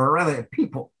 or rather a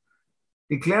people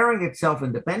declaring itself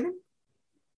independent,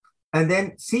 and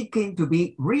then seeking to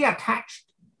be reattached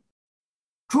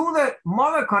to the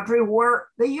mother country where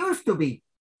they used to be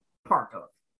part of.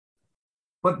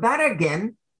 But that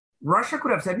again, Russia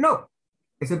could have said, no,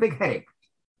 it's a big headache,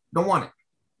 don't want it.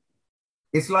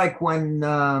 It's like when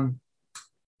the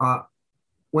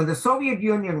Soviet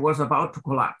Union was about to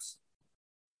collapse,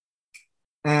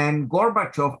 and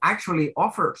Gorbachev actually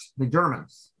offers the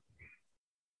Germans.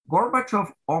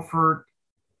 Gorbachev offered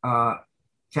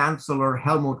Chancellor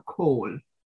Helmut Kohl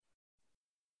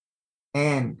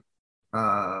and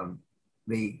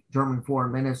the German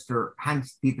Foreign Minister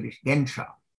Hans-Dietrich Genscher.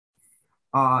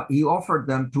 He offered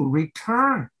them to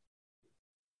return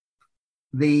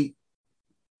the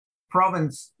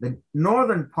province, the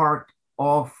northern part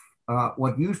of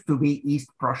what used to be East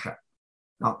Prussia.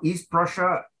 Now, East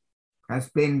Prussia has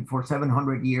been for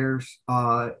 700 years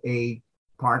a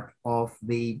part of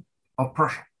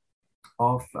Prussia,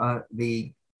 of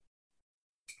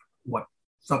what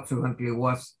subsequently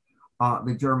was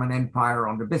the German Empire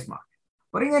under Bismarck.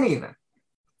 But in any event,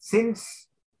 since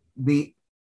the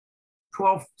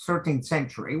 12th, 13th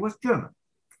century, it was German.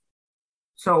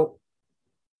 So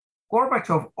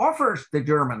Gorbachev offers the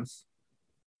Germans,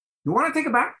 you want to take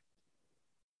it back?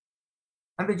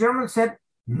 And the Germans said,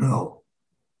 no.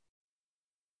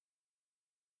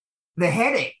 The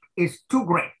headache is too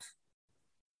great.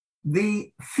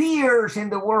 The fears in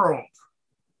the world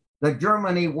that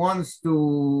Germany wants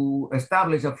to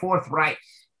establish a Fourth Reich,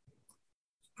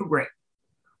 too great.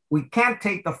 We can't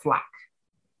take the flak.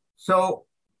 So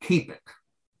keep it.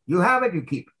 You have it, you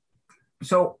keep it.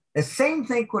 So the same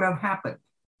thing could have happened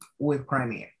with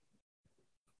Crimea.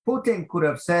 Putin could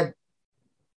have said,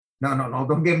 no,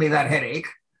 don't give me that headache.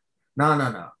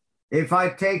 No. If I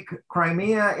take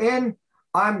Crimea in,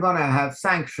 I'm going to have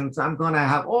sanctions. I'm going to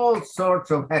have all sorts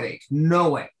of headaches. No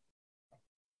way.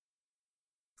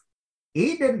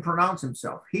 He didn't pronounce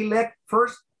himself. He let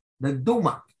first the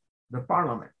Duma, the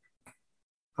parliament,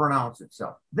 pronounce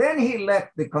itself. Then he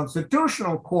let the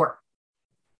Constitutional Court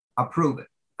approve it.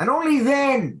 And only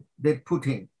then did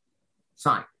Putin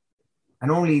sign. And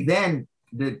only then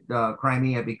did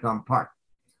Crimea become part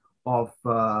of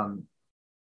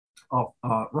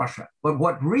Russia. But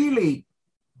what really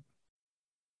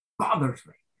bothers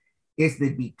me is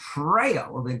the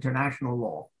betrayal of international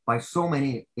law by so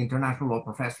many international law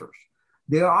professors.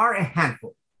 There are a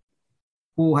handful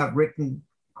who have written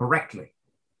correctly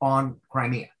on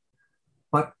Crimea,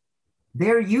 but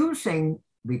they're using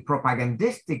the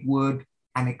propagandistic word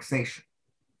annexation.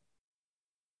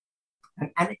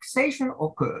 An annexation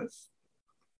occurs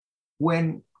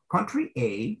when country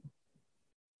A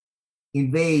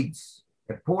invades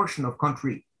a portion of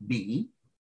country B,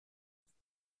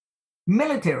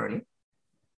 militarily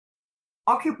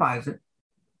occupies it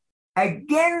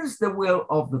against the will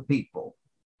of the people,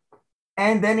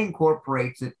 and then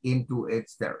incorporates it into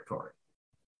its territory.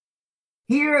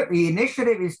 Here, the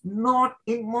initiative is not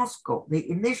in Moscow. The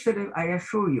initiative, I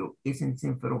assure you, is in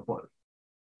Simferopol.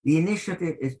 The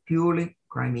initiative is purely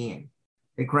Crimean.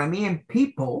 The Crimean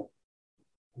people,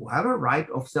 who have a right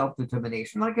of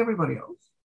self-determination like everybody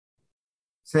else,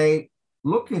 say,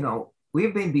 look,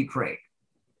 we've been betrayed.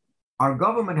 Our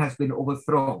government has been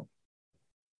overthrown.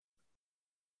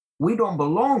 We don't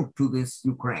belong to this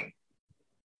Ukraine.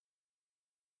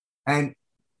 And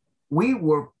we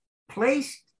were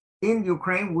placed in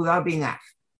Ukraine without being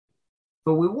asked.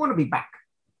 So we want to be back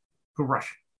to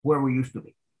Russia, where we used to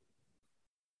be.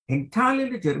 Entirely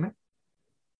legitimate.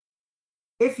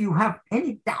 If you have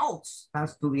any doubts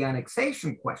as to the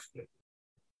annexation question,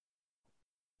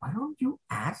 why don't you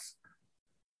ask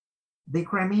the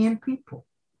Crimean people?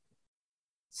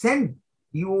 Send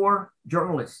your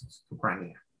journalists to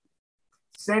Crimea.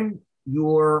 Send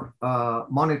your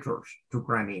monitors to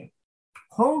Crimea.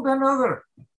 Hold another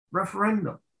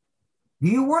referendum. Do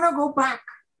you want to go back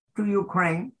to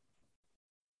Ukraine?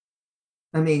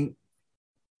 I mean,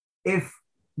 if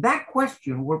that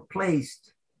question were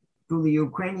placed to the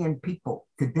Ukrainian people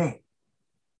today,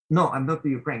 no, I'm not the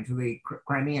Ukraine, to the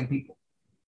Crimean people,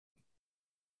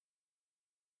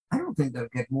 I don't think they'll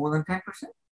get more than 10%.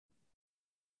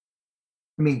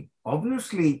 I mean,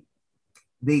 obviously,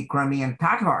 the Crimean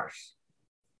Tatars,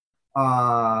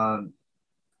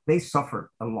 they suffered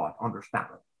a lot under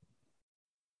Stalin.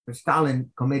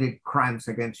 Stalin committed crimes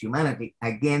against humanity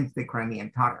against the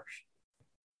Crimean Tatars.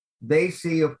 They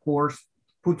see, of course,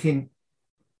 Putin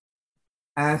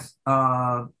as,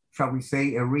 shall we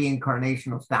say, a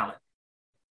reincarnation of Stalin.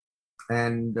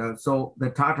 And so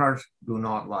the Tatars do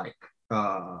not like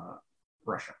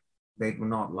Russia. They do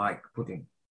not like Putin.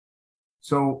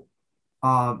 So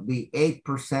the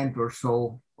 8% or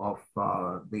so of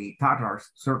the Tatars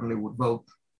certainly would vote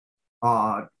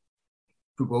to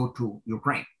go to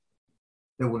Ukraine.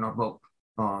 They would not vote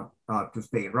to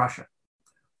stay in Russia.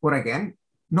 But again,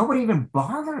 nobody even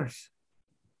bothers.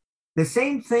 The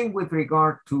same thing with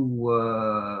regard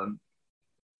to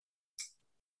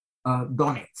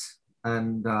Donetsk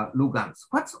and Lugansk.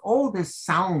 What's all this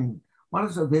sound? What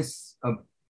is this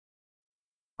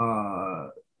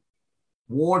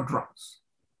war drums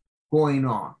going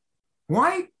on?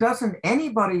 Why doesn't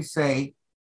anybody say,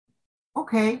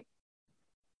 okay,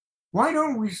 why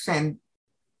don't we send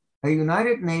a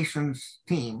United Nations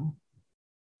team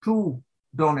to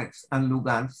Donetsk and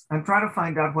Lugansk and try to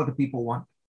find out what the people want?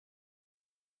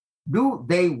 Do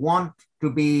they want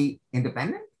to be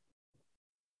independent?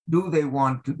 Do they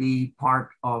want to be part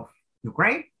of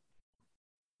Ukraine?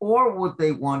 Or would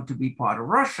they want to be part of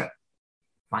Russia?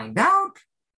 Find out.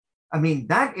 I mean,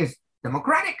 that is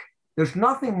democratic. There's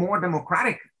nothing more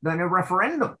democratic than a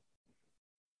referendum.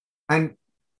 And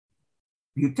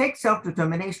you take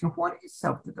self-determination. What is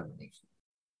self-determination?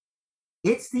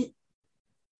 It's the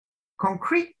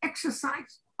concrete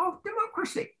exercise of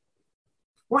democracy.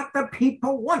 What the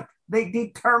people want. They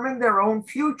determine their own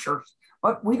futures.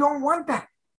 But we don't want that.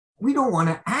 We don't want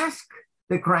to ask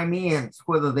the Crimeans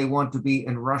whether they want to be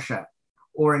in Russia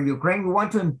or in Ukraine. We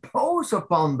want to impose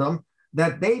upon them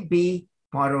that they be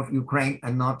part of Ukraine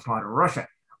and not part of Russia.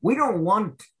 We don't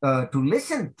want to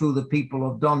listen to the people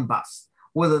of Donbass,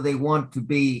 whether they want to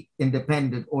be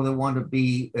independent or they want to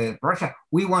be Russia.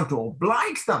 We want to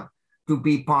oblige them to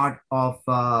be part of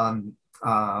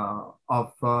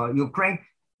Ukraine.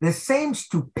 The same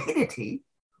stupidity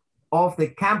of the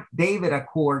Camp David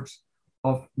Accords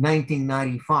of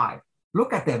 1995.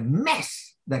 Look at the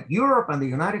mess that Europe and the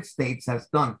United States has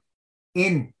done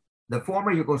in the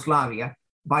former Yugoslavia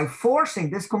by forcing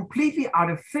this completely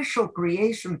artificial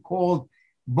creation called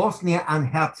Bosnia and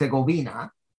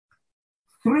Herzegovina,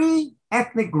 3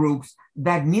 ethnic groups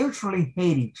that mutually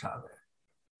hate each other.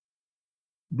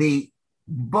 The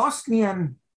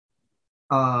Bosnian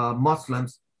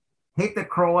Muslims hate the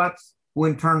Croats, who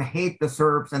in turn hate the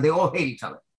Serbs, and they all hate each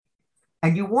other.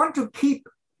 And you want to keep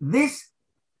this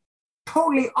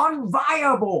totally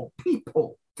unviable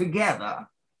people together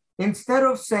instead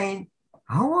of saying,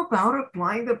 how about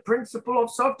applying the principle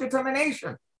of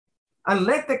self-determination? And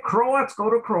let the Croats go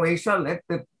to Croatia, let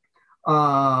the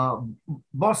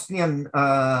Bosnian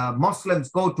Muslims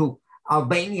go to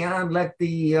Albania, and let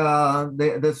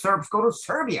the Serbs go to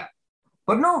Serbia.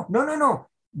 But no.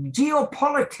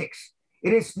 Geopolitics.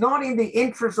 It is not in the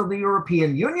interest of the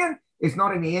European Union. It's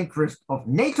not in the interest of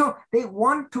NATO. They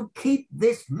want to keep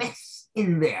this mess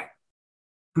in there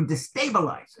to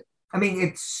destabilize it. I mean,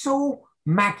 it's so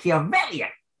Machiavellian.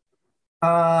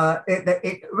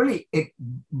 It really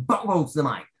boggles the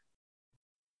mind.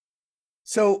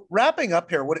 So wrapping up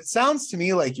here, what it sounds to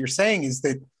me like you're saying is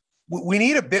that we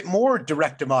need a bit more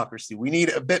direct democracy. We need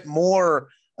a bit more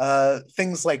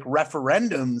things like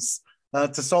referendums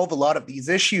to solve a lot of these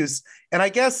issues. And I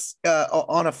guess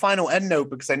on a final end note,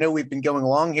 because I know we've been going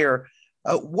along here,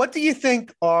 what do you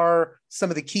think are some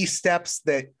of the key steps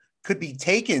that could be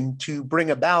taken to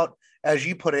bring about, as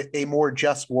you put it, a more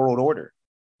just world order?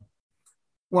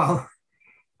 Well,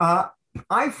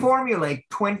 I formulate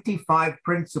 25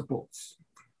 principles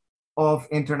of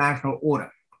international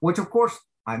order, which of course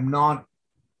I'm not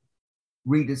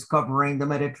rediscovering the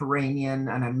Mediterranean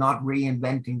and I'm not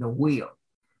reinventing the wheel.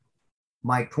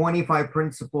 My 25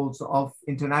 principles of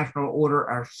international order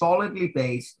are solidly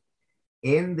based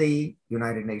in the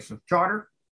United Nations Charter,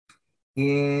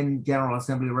 in General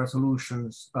Assembly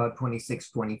Resolutions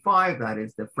 2625, that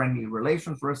is the Friendly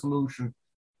Relations Resolution,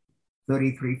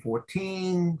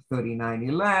 3314,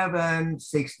 3911,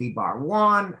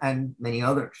 60/1, and many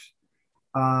others.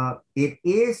 It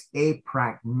is a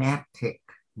pragmatic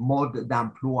mode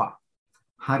d'emploi,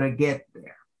 how to get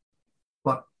there.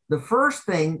 But the first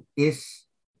thing is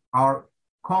our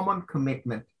common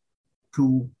commitment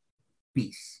to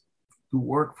peace, to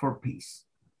work for peace,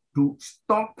 to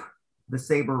stop the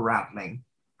saber rattling,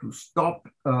 to stop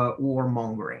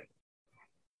warmongering.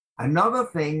 Another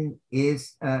thing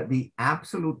is the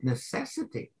absolute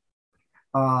necessity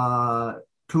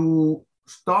to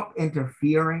stop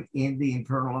interfering in the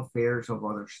internal affairs of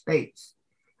other states.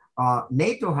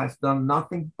 NATO has done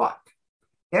nothing but.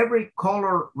 Every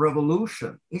color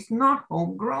revolution is not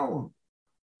homegrown.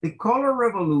 The color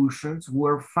revolutions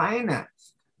were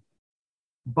financed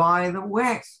by the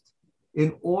West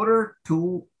in order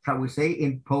to, shall we say,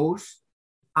 impose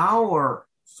our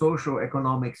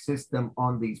socio-economic system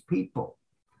on these people.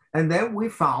 And then we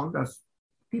found, as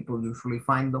people usually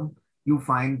find them, you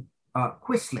find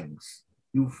quislings,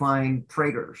 you find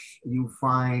traitors, you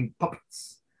find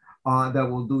puppets that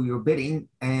will do your bidding.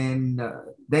 And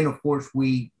then, of course,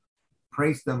 we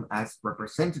praise them as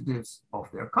representatives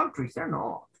of their countries. They're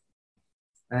not.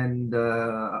 And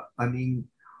I mean,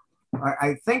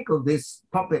 I think of this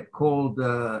puppet called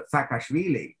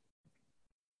Saakashvili.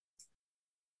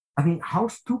 I mean, how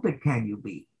stupid can you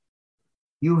be?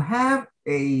 You have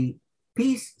a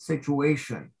peace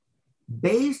situation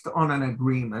based on an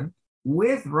agreement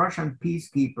with Russian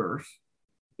peacekeepers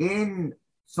in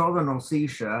Southern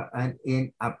Ossetia and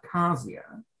in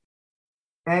Abkhazia.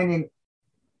 And in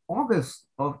August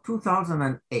of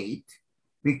 2008,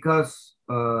 because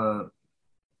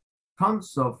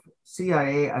tons of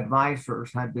CIA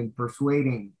advisors had been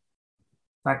persuading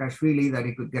Saakashvili that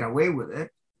he could get away with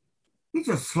it, he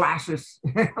just lashes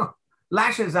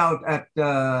out at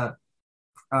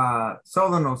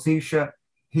Southern Ossetia.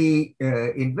 He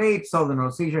invades Southern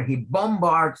Ossetia. He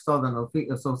bombards Southern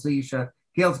Ossetia,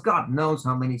 kills God knows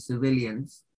how many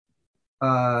civilians.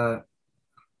 And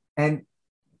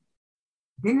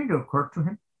didn't it occur to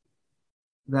him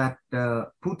that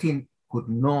Putin could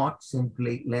not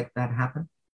simply let that happen?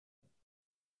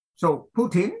 So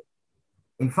Putin,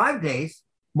 in 5 days,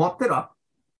 mopped it up.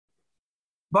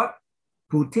 But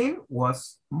Putin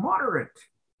was moderate.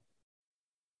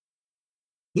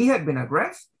 He had been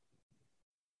aggressive.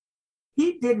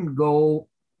 He didn't go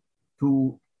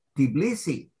to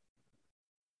Tbilisi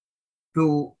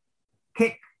to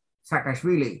kick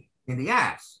Saakashvili in the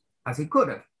ass, as he could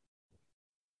have.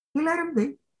 He let him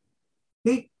be.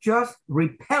 He just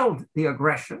repelled the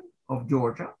aggression of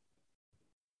Georgia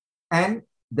and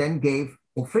then gave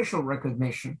official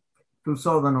recognition to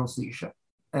Southern Ossetia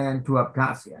and to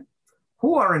Abkhazia,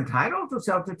 who are entitled to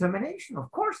self-determination.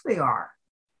 Of course they are.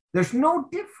 There's no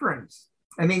difference.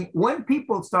 I mean, when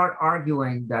people start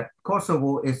arguing that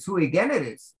Kosovo is sui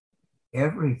generis,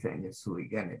 everything is sui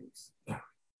generis.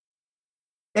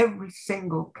 Every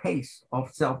single case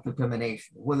of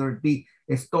self-determination, whether it be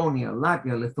Estonia,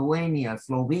 Latvia, Lithuania,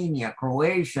 Slovenia,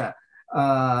 Croatia,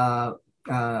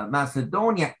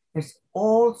 Macedonia, it's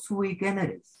all sui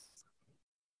generis.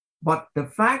 But the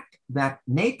fact that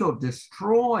NATO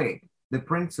destroyed the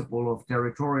principle of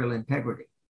territorial integrity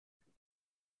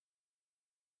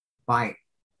by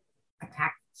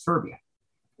attacking Serbia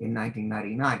in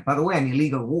 1999, by the way, an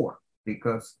illegal war,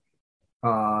 because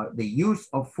the use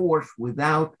of force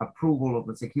without approval of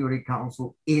the Security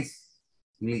Council is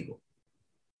illegal.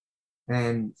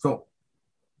 And so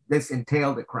this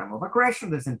entailed a crime of aggression,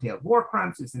 this entailed war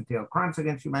crimes, this entailed crimes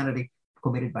against humanity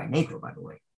committed by NATO, by the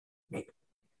way. NATO.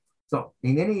 So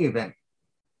in any event,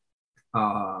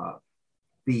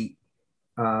 the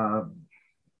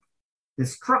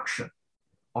destruction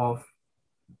of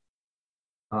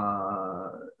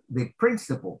the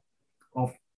principle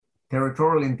of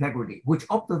territorial integrity, which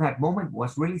up to that moment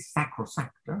was really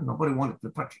sacrosanct. Nobody wanted to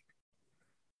touch it.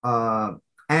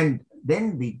 And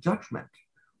then the judgment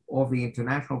of the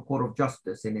International Court of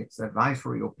Justice in its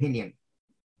advisory opinion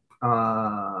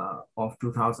of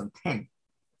 2010.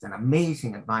 It's an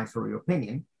amazing advisory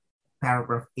opinion,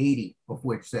 paragraph 80 of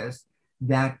which says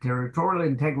that territorial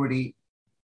integrity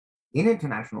in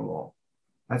international law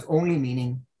has only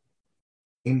meaning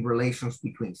in relations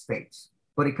between states,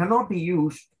 but it cannot be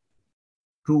used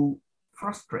to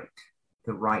frustrate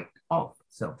the right of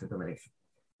self-determination.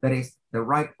 That is, the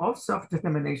right of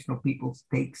self-determination of peoples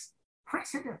takes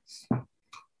precedence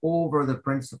over the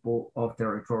principle of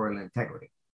territorial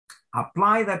integrity.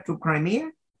 Apply that to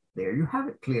Crimea, there you have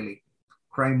it clearly.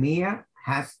 Crimea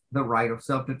has the right of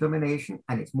self-determination,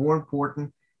 and it's more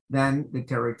important than the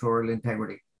territorial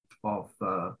integrity of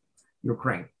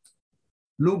Ukraine.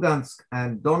 Lugansk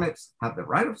and Donetsk have the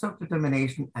right of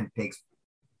self-determination and takes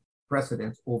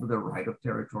precedence over the right of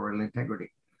territorial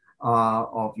integrity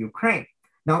of Ukraine.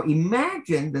 Now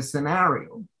imagine the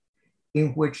scenario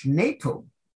in which NATO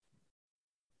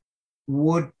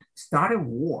would start a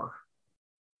war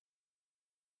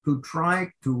to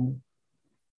try to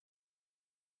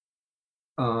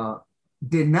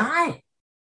deny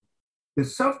the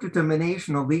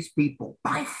self-determination of these people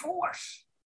by force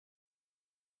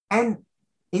and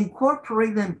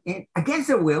incorporate them in, against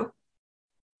their will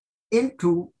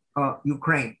into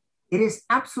Ukraine. It is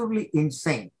absolutely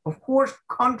insane. Of course,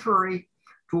 contrary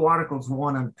to Articles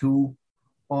 1 and 2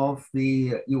 of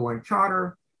the UN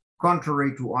Charter,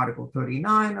 contrary to Article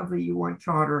 39 of the UN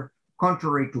Charter,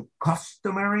 contrary to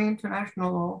customary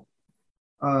international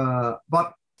law.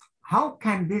 But how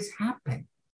can this happen?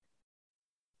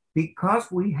 Because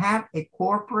we have a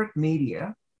corporate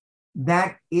media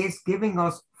that is giving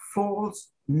us false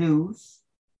news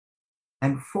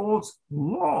and false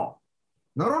law.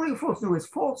 Not only false news, it's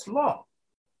false law.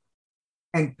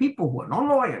 And people who are not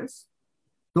lawyers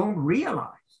don't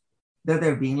realize that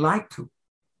they're being lied to.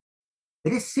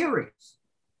 It is serious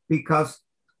because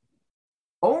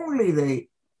only the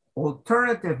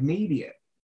alternative media,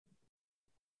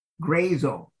 Gray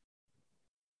Zone,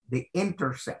 The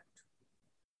Intercept,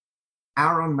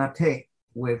 Aaron Mate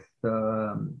with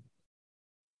Pushback,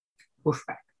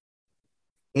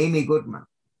 Amy Goodman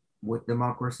with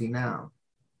Democracy Now!,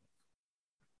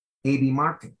 A.B.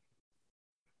 Martin,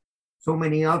 so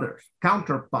many others,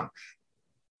 Counterpunch,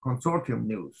 Consortium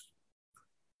News.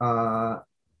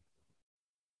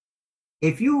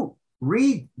 If you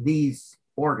read these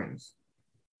organs,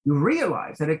 you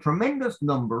realize that a tremendous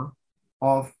number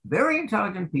of very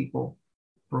intelligent people,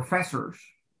 professors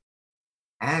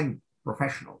and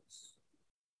professionals,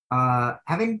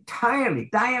 have entirely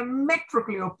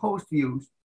diametrically opposed views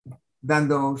than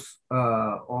those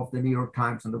of the New York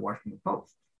Times and the Washington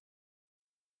Post.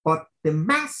 But the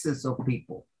masses of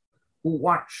people who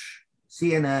watch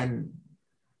CNN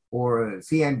or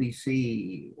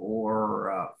CNBC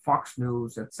or Fox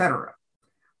News, etc.,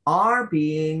 are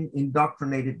being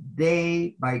indoctrinated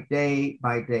day by day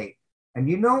by day. And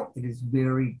you know, it is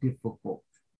very difficult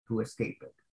to escape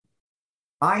it.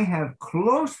 I have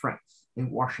close friends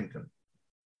in Washington,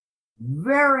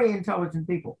 very intelligent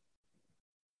people,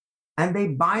 and they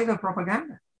buy the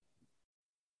propaganda.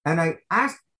 And I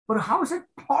ask, but how is it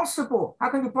possible? How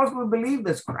can you possibly believe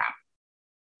this crap?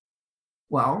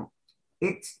 Well,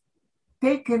 it's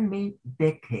taken me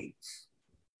decades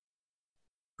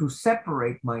to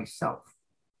separate myself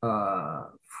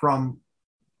from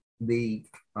the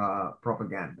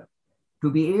propaganda, to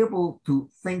be able to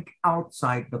think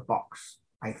outside the box.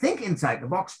 I think inside the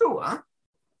box too,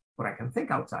 but I can think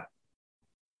outside.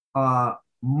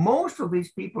 Most of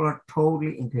these people are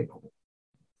totally incapable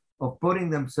of putting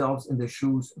themselves in the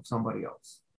shoes of somebody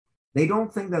else. They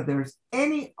don't think that there's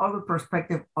any other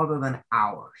perspective other than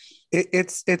ours.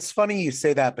 It's funny you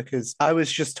say that, because I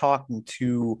was just talking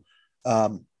to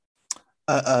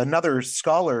another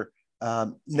scholar,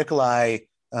 Nikolai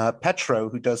Petro,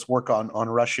 who does work on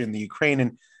Russia and the Ukraine.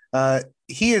 And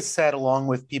he has said, along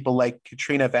with people like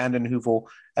Katrina vanden Heuvel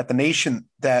at The Nation,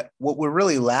 that what we're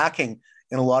really lacking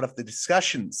in a lot of the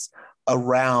discussions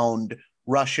around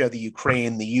Russia, the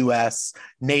Ukraine, the US,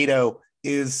 NATO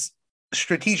is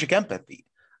strategic empathy.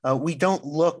 We don't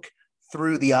look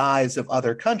through the eyes of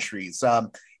other countries.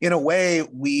 In a way,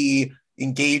 we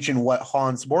engage in what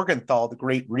Hans Morgenthau, the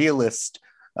great realist,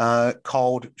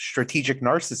 called strategic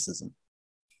narcissism.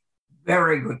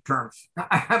 Very good terms.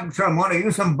 I'm sure I'm going to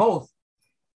use them both.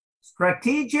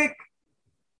 Strategic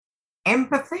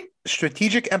empathy?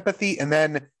 Strategic empathy, and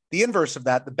then the inverse of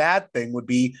that, the bad thing, would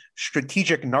be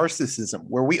strategic narcissism,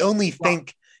 where we only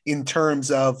think in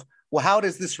terms of well, how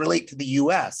does this relate to the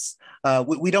U.S.?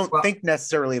 We don't think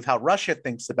necessarily of how Russia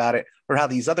thinks about it or how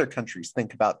these other countries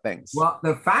think about things. Well,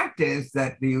 the fact is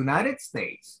that the United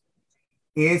States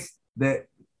is the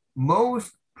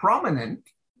most prominent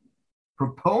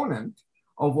proponent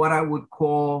of what I would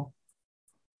call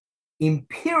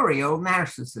imperial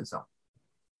narcissism.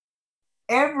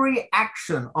 Every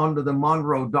action under the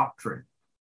Monroe Doctrine,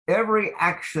 every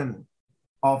action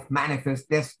of Manifest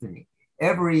Destiny,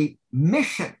 every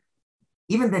mission,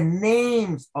 even the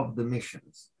names of the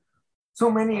missions.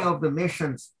 So many of the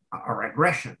missions or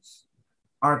aggressions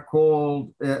are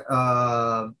called,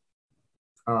 shall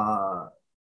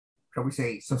we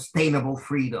say, sustainable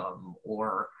freedom,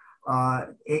 or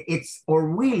it's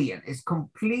Orwellian. It's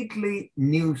completely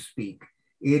newspeak.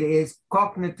 It is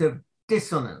cognitive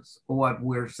dissonance, what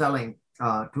we're selling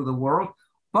to the world,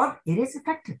 but it is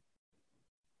effective.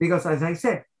 Because as I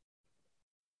said,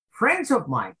 friends of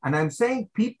mine, and I'm saying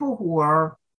people who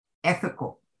are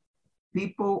ethical,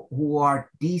 people who are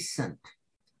decent,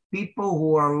 people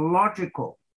who are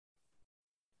logical,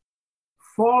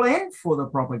 fall in for the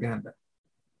propaganda.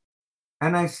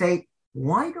 And I say,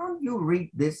 why don't you read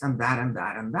this and that and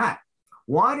that and that?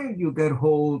 Why don't you get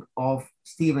hold of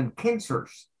Stephen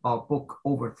Kinzer's book,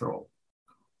 Overthrow,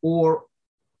 or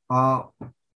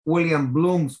William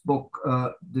Bloom's book,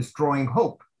 Destroying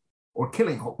Hope, or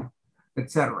Killing Hope,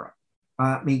 etc.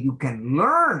 I mean, you can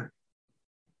learn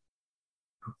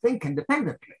to think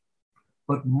independently,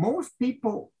 but most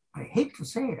people, I hate to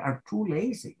say it, are too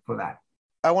lazy for that.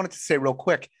 I wanted to say real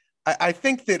quick, I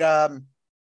think that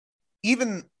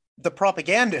even the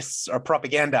propagandists are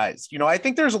propagandized. You know, I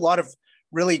think there's a lot of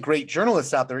really great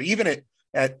journalists out there, even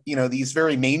at you know, these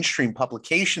very mainstream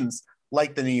publications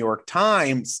like the New York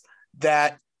Times,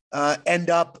 that end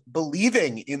up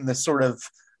believing in the sort of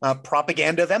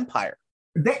propaganda of empire.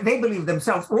 They believe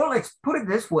themselves. Well, let's put it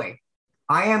this way.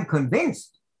 I am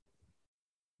convinced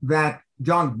that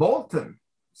John Bolton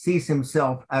sees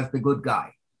himself as the good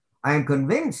guy. I am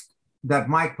convinced that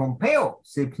Mike Pompeo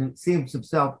sees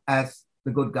himself as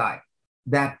the good guy,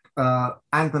 that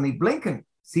Anthony Blinken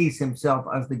sees himself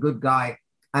as the good guy,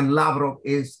 and Lavrov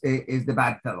is the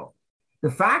bad fellow.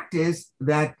 The fact is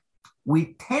that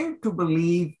we tend to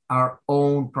believe our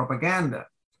own propaganda.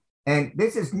 And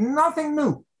this is nothing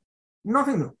new,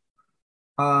 nothing new.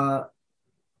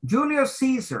 Julius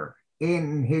Caesar,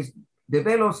 in his De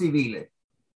Bello Civile,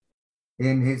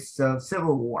 in his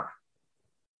Civil War,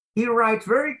 he writes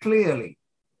very clearly,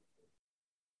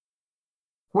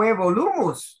 "Que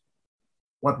volumus,"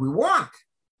 what we want,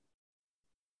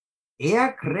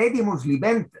 ea credimus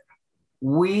libenter.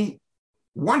 We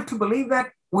want to believe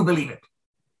that, we believe it.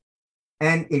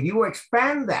 And if you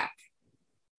expand that,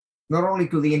 not only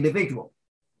to the individual,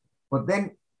 but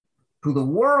then to the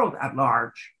world at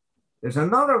large, there's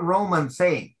another Roman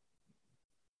saying,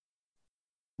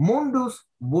 mundus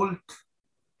vult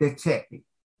decepti.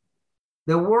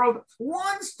 The world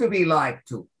wants to be lied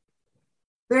to.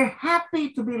 They're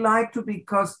happy to be lied to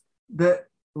because the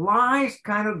lies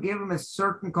kind of give them a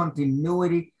certain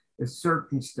continuity, a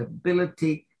certain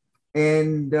stability,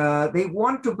 and they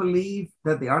want to believe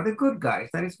that they are the good guys.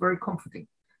 That is very comforting.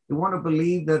 They want to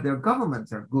believe that their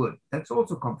governments are good. That's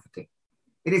also comforting.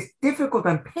 It is difficult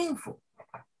and painful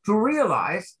to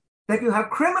realize that you have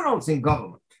criminals in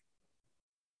government.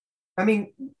 I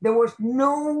mean, there was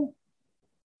no,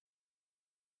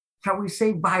 shall we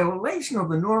say, violation of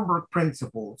the Nuremberg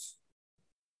principles,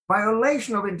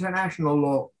 violation of international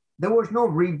law. There was no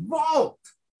revolt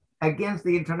against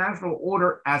the international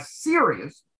order as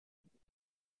serious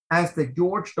as the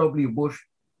George W. Bush,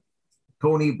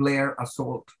 Tony Blair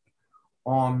assault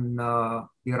on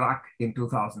Iraq in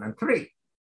 2003.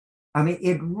 I mean,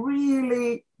 it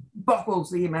really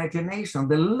boggles the imagination,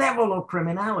 the level of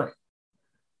criminality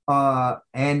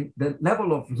and the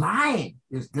level of lying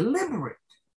is deliberate.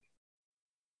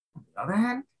 On the other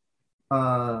hand,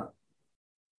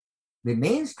 the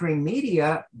mainstream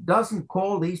media doesn't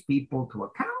call these people to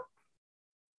account.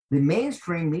 The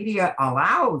mainstream media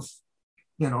allows,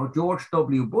 you know, George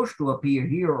W. Bush to appear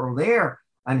here or there,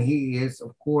 and he is,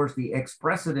 of course, the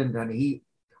ex-president, and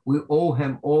we owe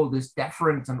him all this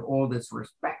deference and all this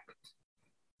respect.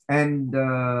 And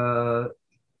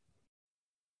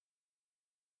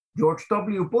George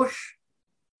W. Bush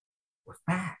was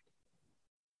bad.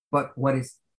 But what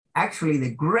is actually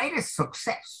the greatest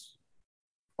success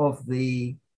of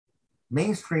the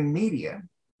mainstream media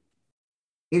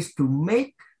is to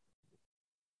make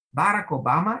Barack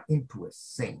Obama into a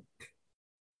saint.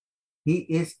 He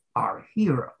is our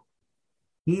hero.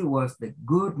 He was the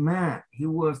good man. He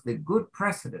was the good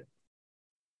president.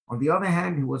 On the other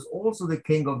hand, he was also the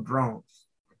king of drones.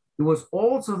 He was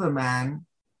also the man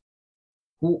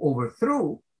who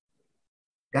overthrew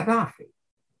Gaddafi.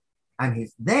 And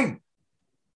his then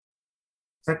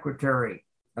Secretary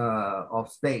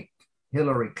of State,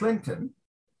 Hillary Clinton,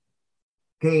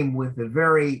 came with a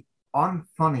very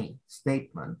unfunny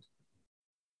statement.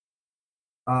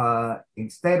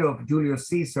 Instead of Julius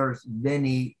Caesar's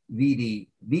Veni, Vidi,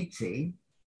 Vici,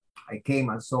 I came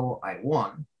and saw I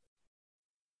won,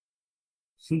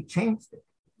 she changed it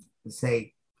to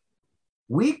say,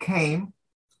 we came,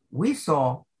 we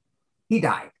saw, he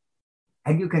died.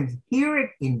 And you can hear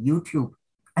it in YouTube.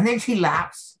 And then she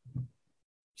laughs.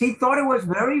 She thought it was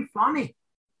very funny.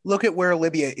 Look at where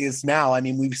Libya is now. I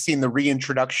mean, we've seen the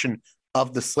reintroduction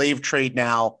of the slave trade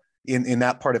now in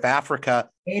that part of Africa.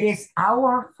 It is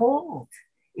our fault.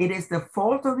 It is the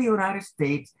fault of the United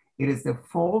States. It is the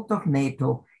fault of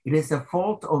NATO. It is the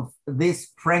fault of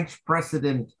this French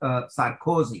President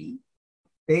Sarkozy.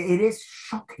 It is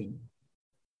shocking.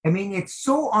 I mean, it's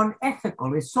so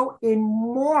unethical. It's so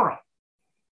immoral.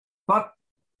 But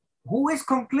who is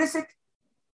complicit?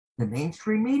 The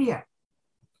mainstream media.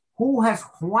 Who has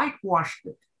whitewashed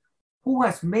it? Who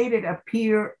has made it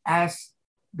appear as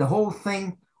the whole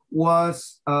thing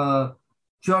was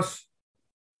just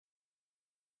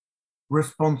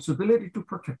responsibility to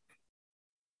protect.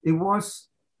 It was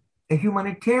a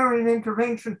humanitarian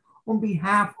intervention on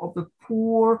behalf of the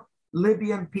poor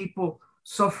Libyan people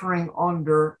suffering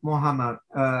under Muhammad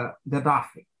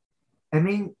Gaddafi. I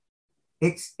mean,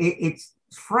 it's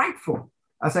frightful.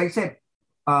 As I said,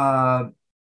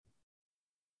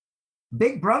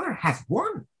 Big Brother has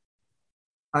won.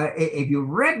 If you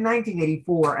read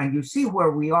 1984 and you see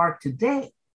where we are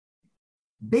today,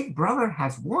 Big Brother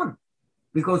has won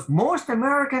because most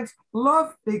Americans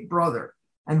love Big Brother.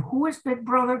 And who is Big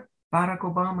Brother? Barack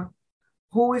Obama.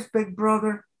 Who is Big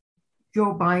Brother?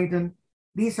 Joe Biden.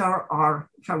 These are our,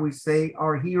 shall we say,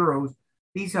 our heroes.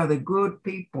 These are the good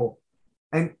people.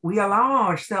 And we allow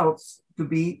ourselves to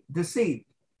be deceived.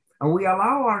 And we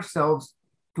allow ourselves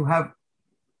to have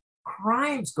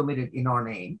crimes committed in our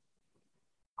name,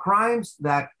 crimes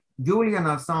that Julian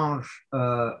Assange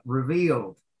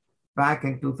revealed back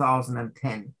in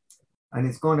 2010. And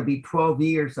it's going to be 12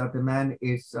 years that the man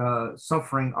is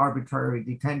suffering arbitrary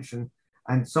detention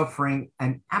and suffering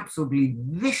an absolutely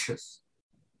vicious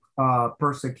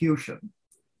persecution.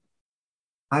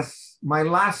 As my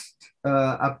last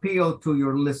appeal to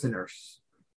your listeners,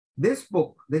 this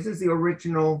book, this is the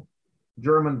original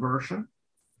German version.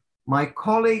 My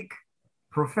colleague,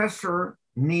 Professor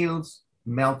Niels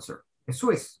Melzer, a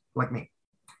Swiss like me.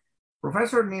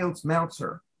 Professor Niels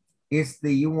Melzer is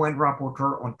the UN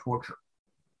rapporteur on torture.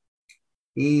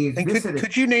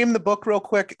 Could you name the book real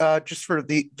quick, just for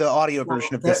the audio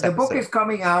version of this episode? The book is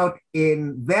coming out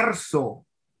in Verso,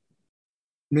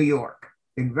 New York,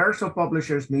 in Verso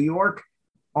Publishers, New York,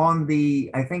 on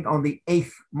the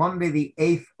 8th, Monday, the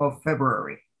 8th of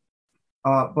February.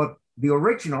 But the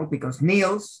original, because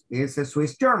Niels is a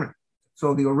Swiss German,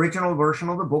 so the original version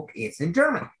of the book is in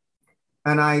German.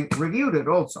 And I reviewed it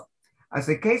also. As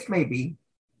the case may be,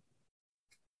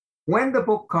 when the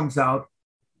book comes out,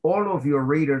 all of your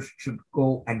readers should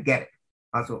go and get it.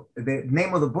 So the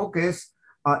name of the book is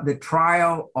The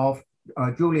Trial of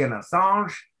Julian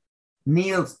Assange,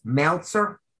 Niels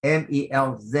Melzer,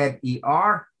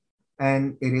 Melzer,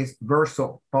 and it is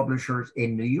Verso Publishers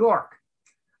in New York.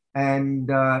 And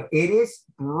it is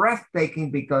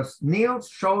breathtaking because Niels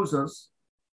shows us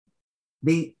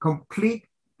the complete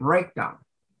breakdown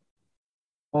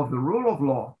of the rule of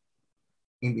law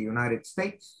in the United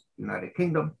States, United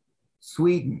Kingdom,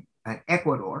 Sweden, and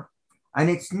Ecuador. And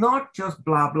it's not just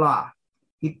blah, blah.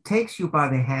 It takes you by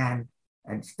the hand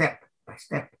and step by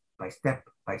step by step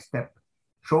by step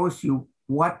shows you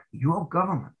what your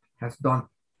government has done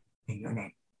in your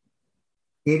name.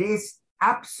 It is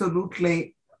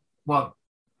absolutely, well,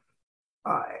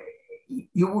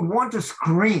 you would want to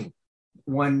scream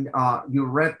when you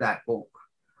read that book,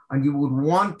 and you would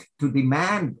want to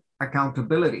demand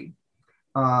accountability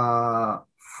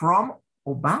from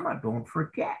Obama. Don't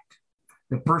forget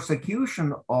the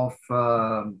persecution of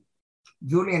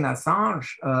Julian Assange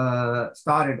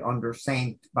started under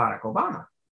Saint Barack Obama,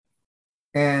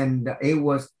 and it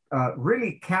was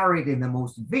really carried in the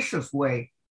most vicious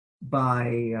way by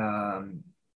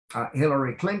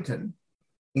Hillary Clinton,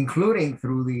 including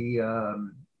through the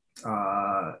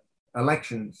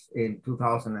elections in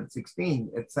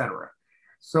 2016, etc.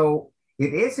 So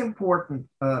it is important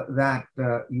that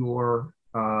your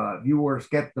viewers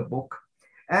get the book.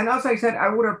 And as I said, I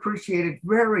would appreciate it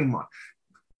very much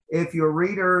if your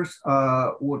readers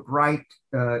would write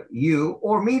you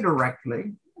or me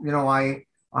directly. You know, I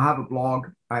I have a blog.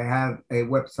 I have a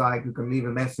website. You can leave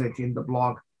a message in the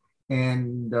blog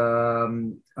and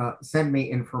send me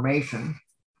information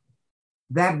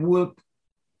that would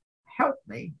help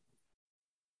me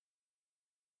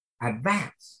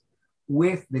advance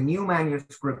with the new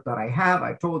manuscript that I have.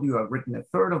 I told you I've written a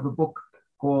third of the book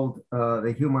called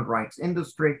The Human Rights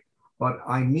Industry, but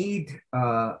I need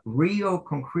real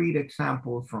concrete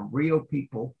examples from real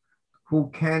people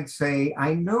who can say,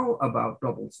 I know about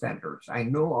double standards, I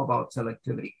know about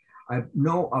selectivity, I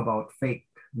know about fake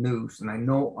news, and I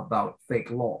know about fake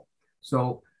law.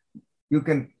 So you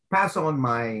can pass on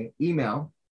my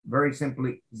email, very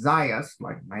simply, Zayas,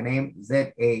 like my name,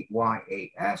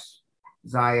 Z-A-Y-A-S,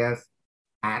 Zayas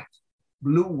at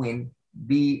Bluewin,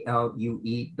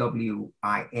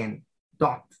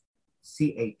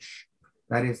 BLUEWIN.ch.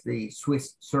 That is the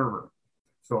Swiss server.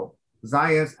 So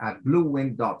Zayas at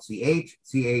bluewind.ch.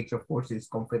 CH, of course, is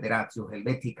Confederatio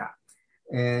Helvetica.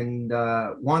 And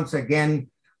once again,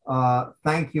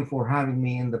 thank you for having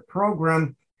me in the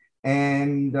program.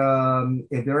 And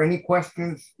if there are any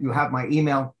questions, you have my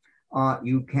email.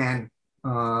 You can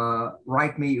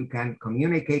write me, you can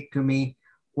communicate to me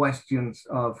questions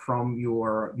from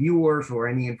your viewers or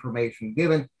any information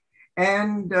given.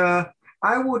 And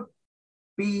I would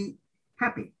be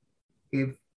happy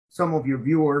if some of your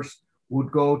viewers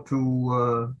would go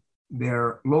to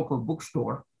their local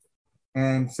bookstore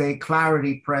and say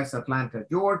Clarity Press, Atlanta,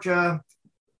 Georgia,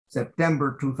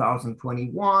 September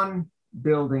 2021,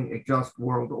 Building a Just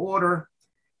World Order,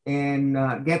 and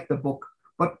get the book,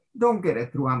 but don't get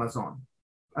it through Amazon.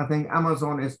 I think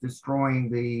Amazon is destroying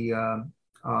the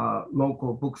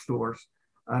local bookstores,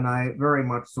 and I very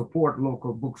much support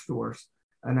local bookstores.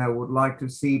 And I would like to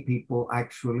see people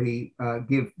actually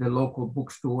give the local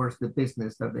bookstores the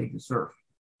business that they deserve.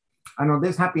 And on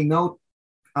this happy note,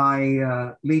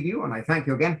 I leave you, and I thank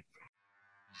you again.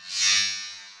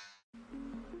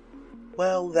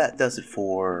 Well, that does it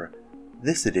for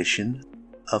this edition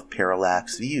of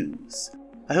Parallax Views.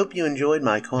 I hope you enjoyed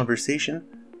my conversation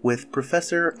with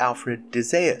Professor Alfred de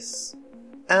Zayas.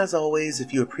 As always,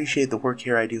 if you appreciate the work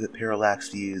here I do at Parallax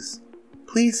Views,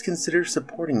 please consider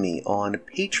supporting me on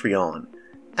Patreon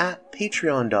at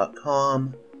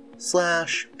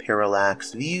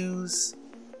patreon.com/parallaxviews.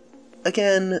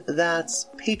 Again, that's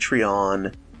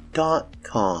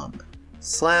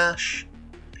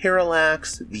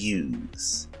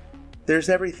patreon.com/parallaxviews. There's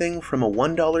everything from a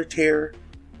 $1 tier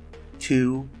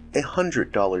to a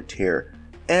 $100 tier,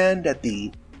 and at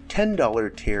the $10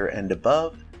 tier and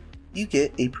above, you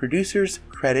get a producer's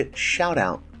credit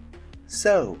shout-out.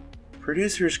 So,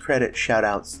 producer's credit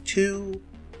shout-outs to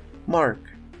Mark,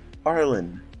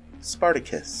 Arlen,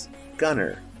 Spartacus,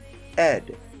 Gunnar,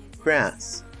 Ed,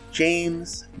 Grass,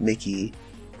 James, Mickey,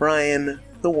 Brian,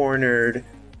 The War Nerd,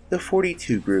 The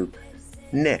 42 Group,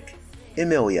 Nick,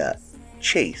 Emilia,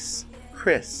 Chase,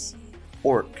 Chris,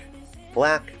 Orc,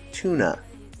 Black Tuna,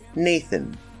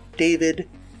 Nathan, David,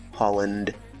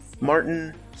 Holland,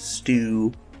 Martin,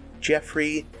 Stu,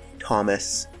 Jeffrey,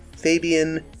 Thomas,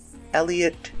 Fabian,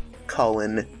 Elliot,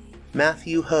 Colin,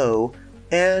 Matthew Ho,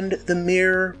 and the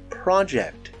Mirror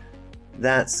Project.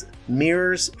 That's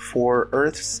Mirrors for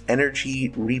Earth's Energy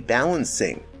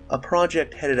Rebalancing, a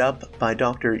project headed up by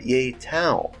Dr. Ye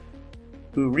Tao,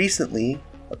 who recently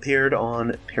appeared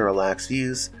on Parallax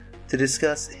Views to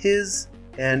discuss his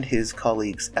and his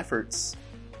colleagues' efforts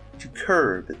to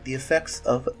curb the effects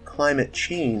of climate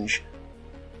change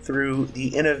through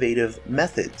the innovative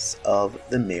methods of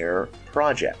the Mirror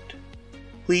Project.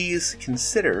 Please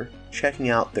consider checking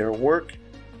out their work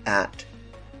at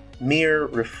Mirror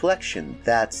Reflection,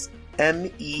 that's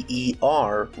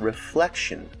MEER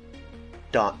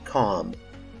Reflection.com.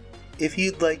 If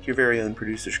you'd like your very own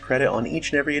producer's credit on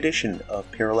each and every edition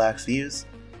of Parallax Views,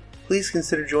 please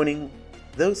consider joining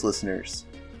those listeners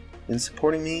in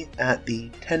supporting me at the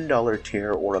 $10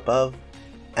 tier or above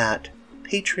at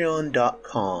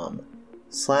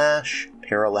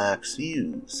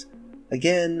patreon.com/parallaxviews.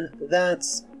 Again,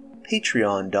 that's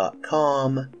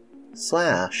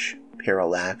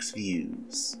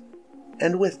patreon.com/parallaxviews.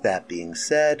 And with that being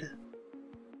said,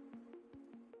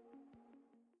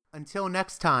 until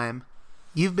next time,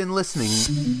 you've been listening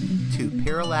to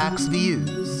Parallax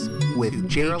Views with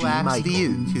Parallax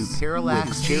Views to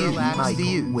Parallax Views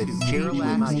with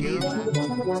Parallax Views.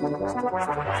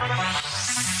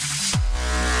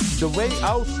 The way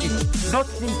out is not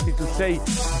simply to say,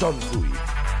 don't do it,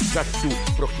 just to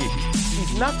prohibit.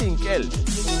 It's nothing else.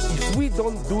 If we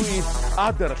don't do it,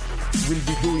 others will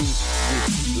be doing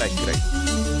it like crazy.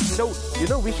 So,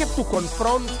 we have to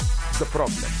confront the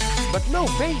problem. But no,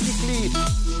 basically,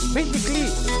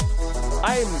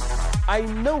 I'm I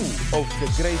know of the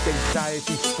great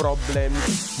anxieties,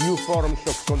 problems, new forms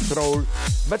of control,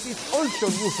 but it's also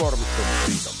new forms of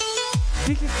freedom.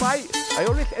 This is why I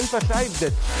always emphasize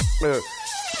that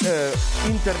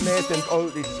internet and all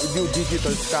this new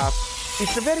digital stuff,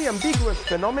 it's a very ambiguous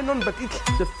phenomenon, but it's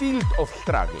the field of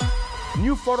struggle.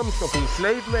 New forms of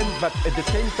enslavement, but at the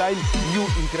same time, new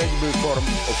incredible forms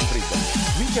of freedom.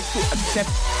 We have to accept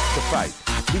the fight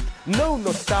with no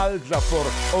nostalgia for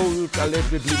old,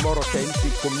 allegedly more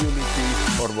authentic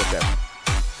communities or whatever.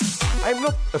 I'm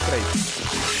not afraid.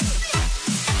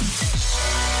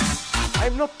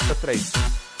 I'm not afraid.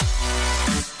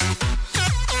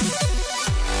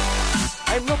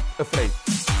 I'm not afraid.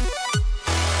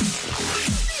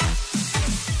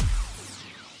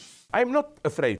 I'm not afraid.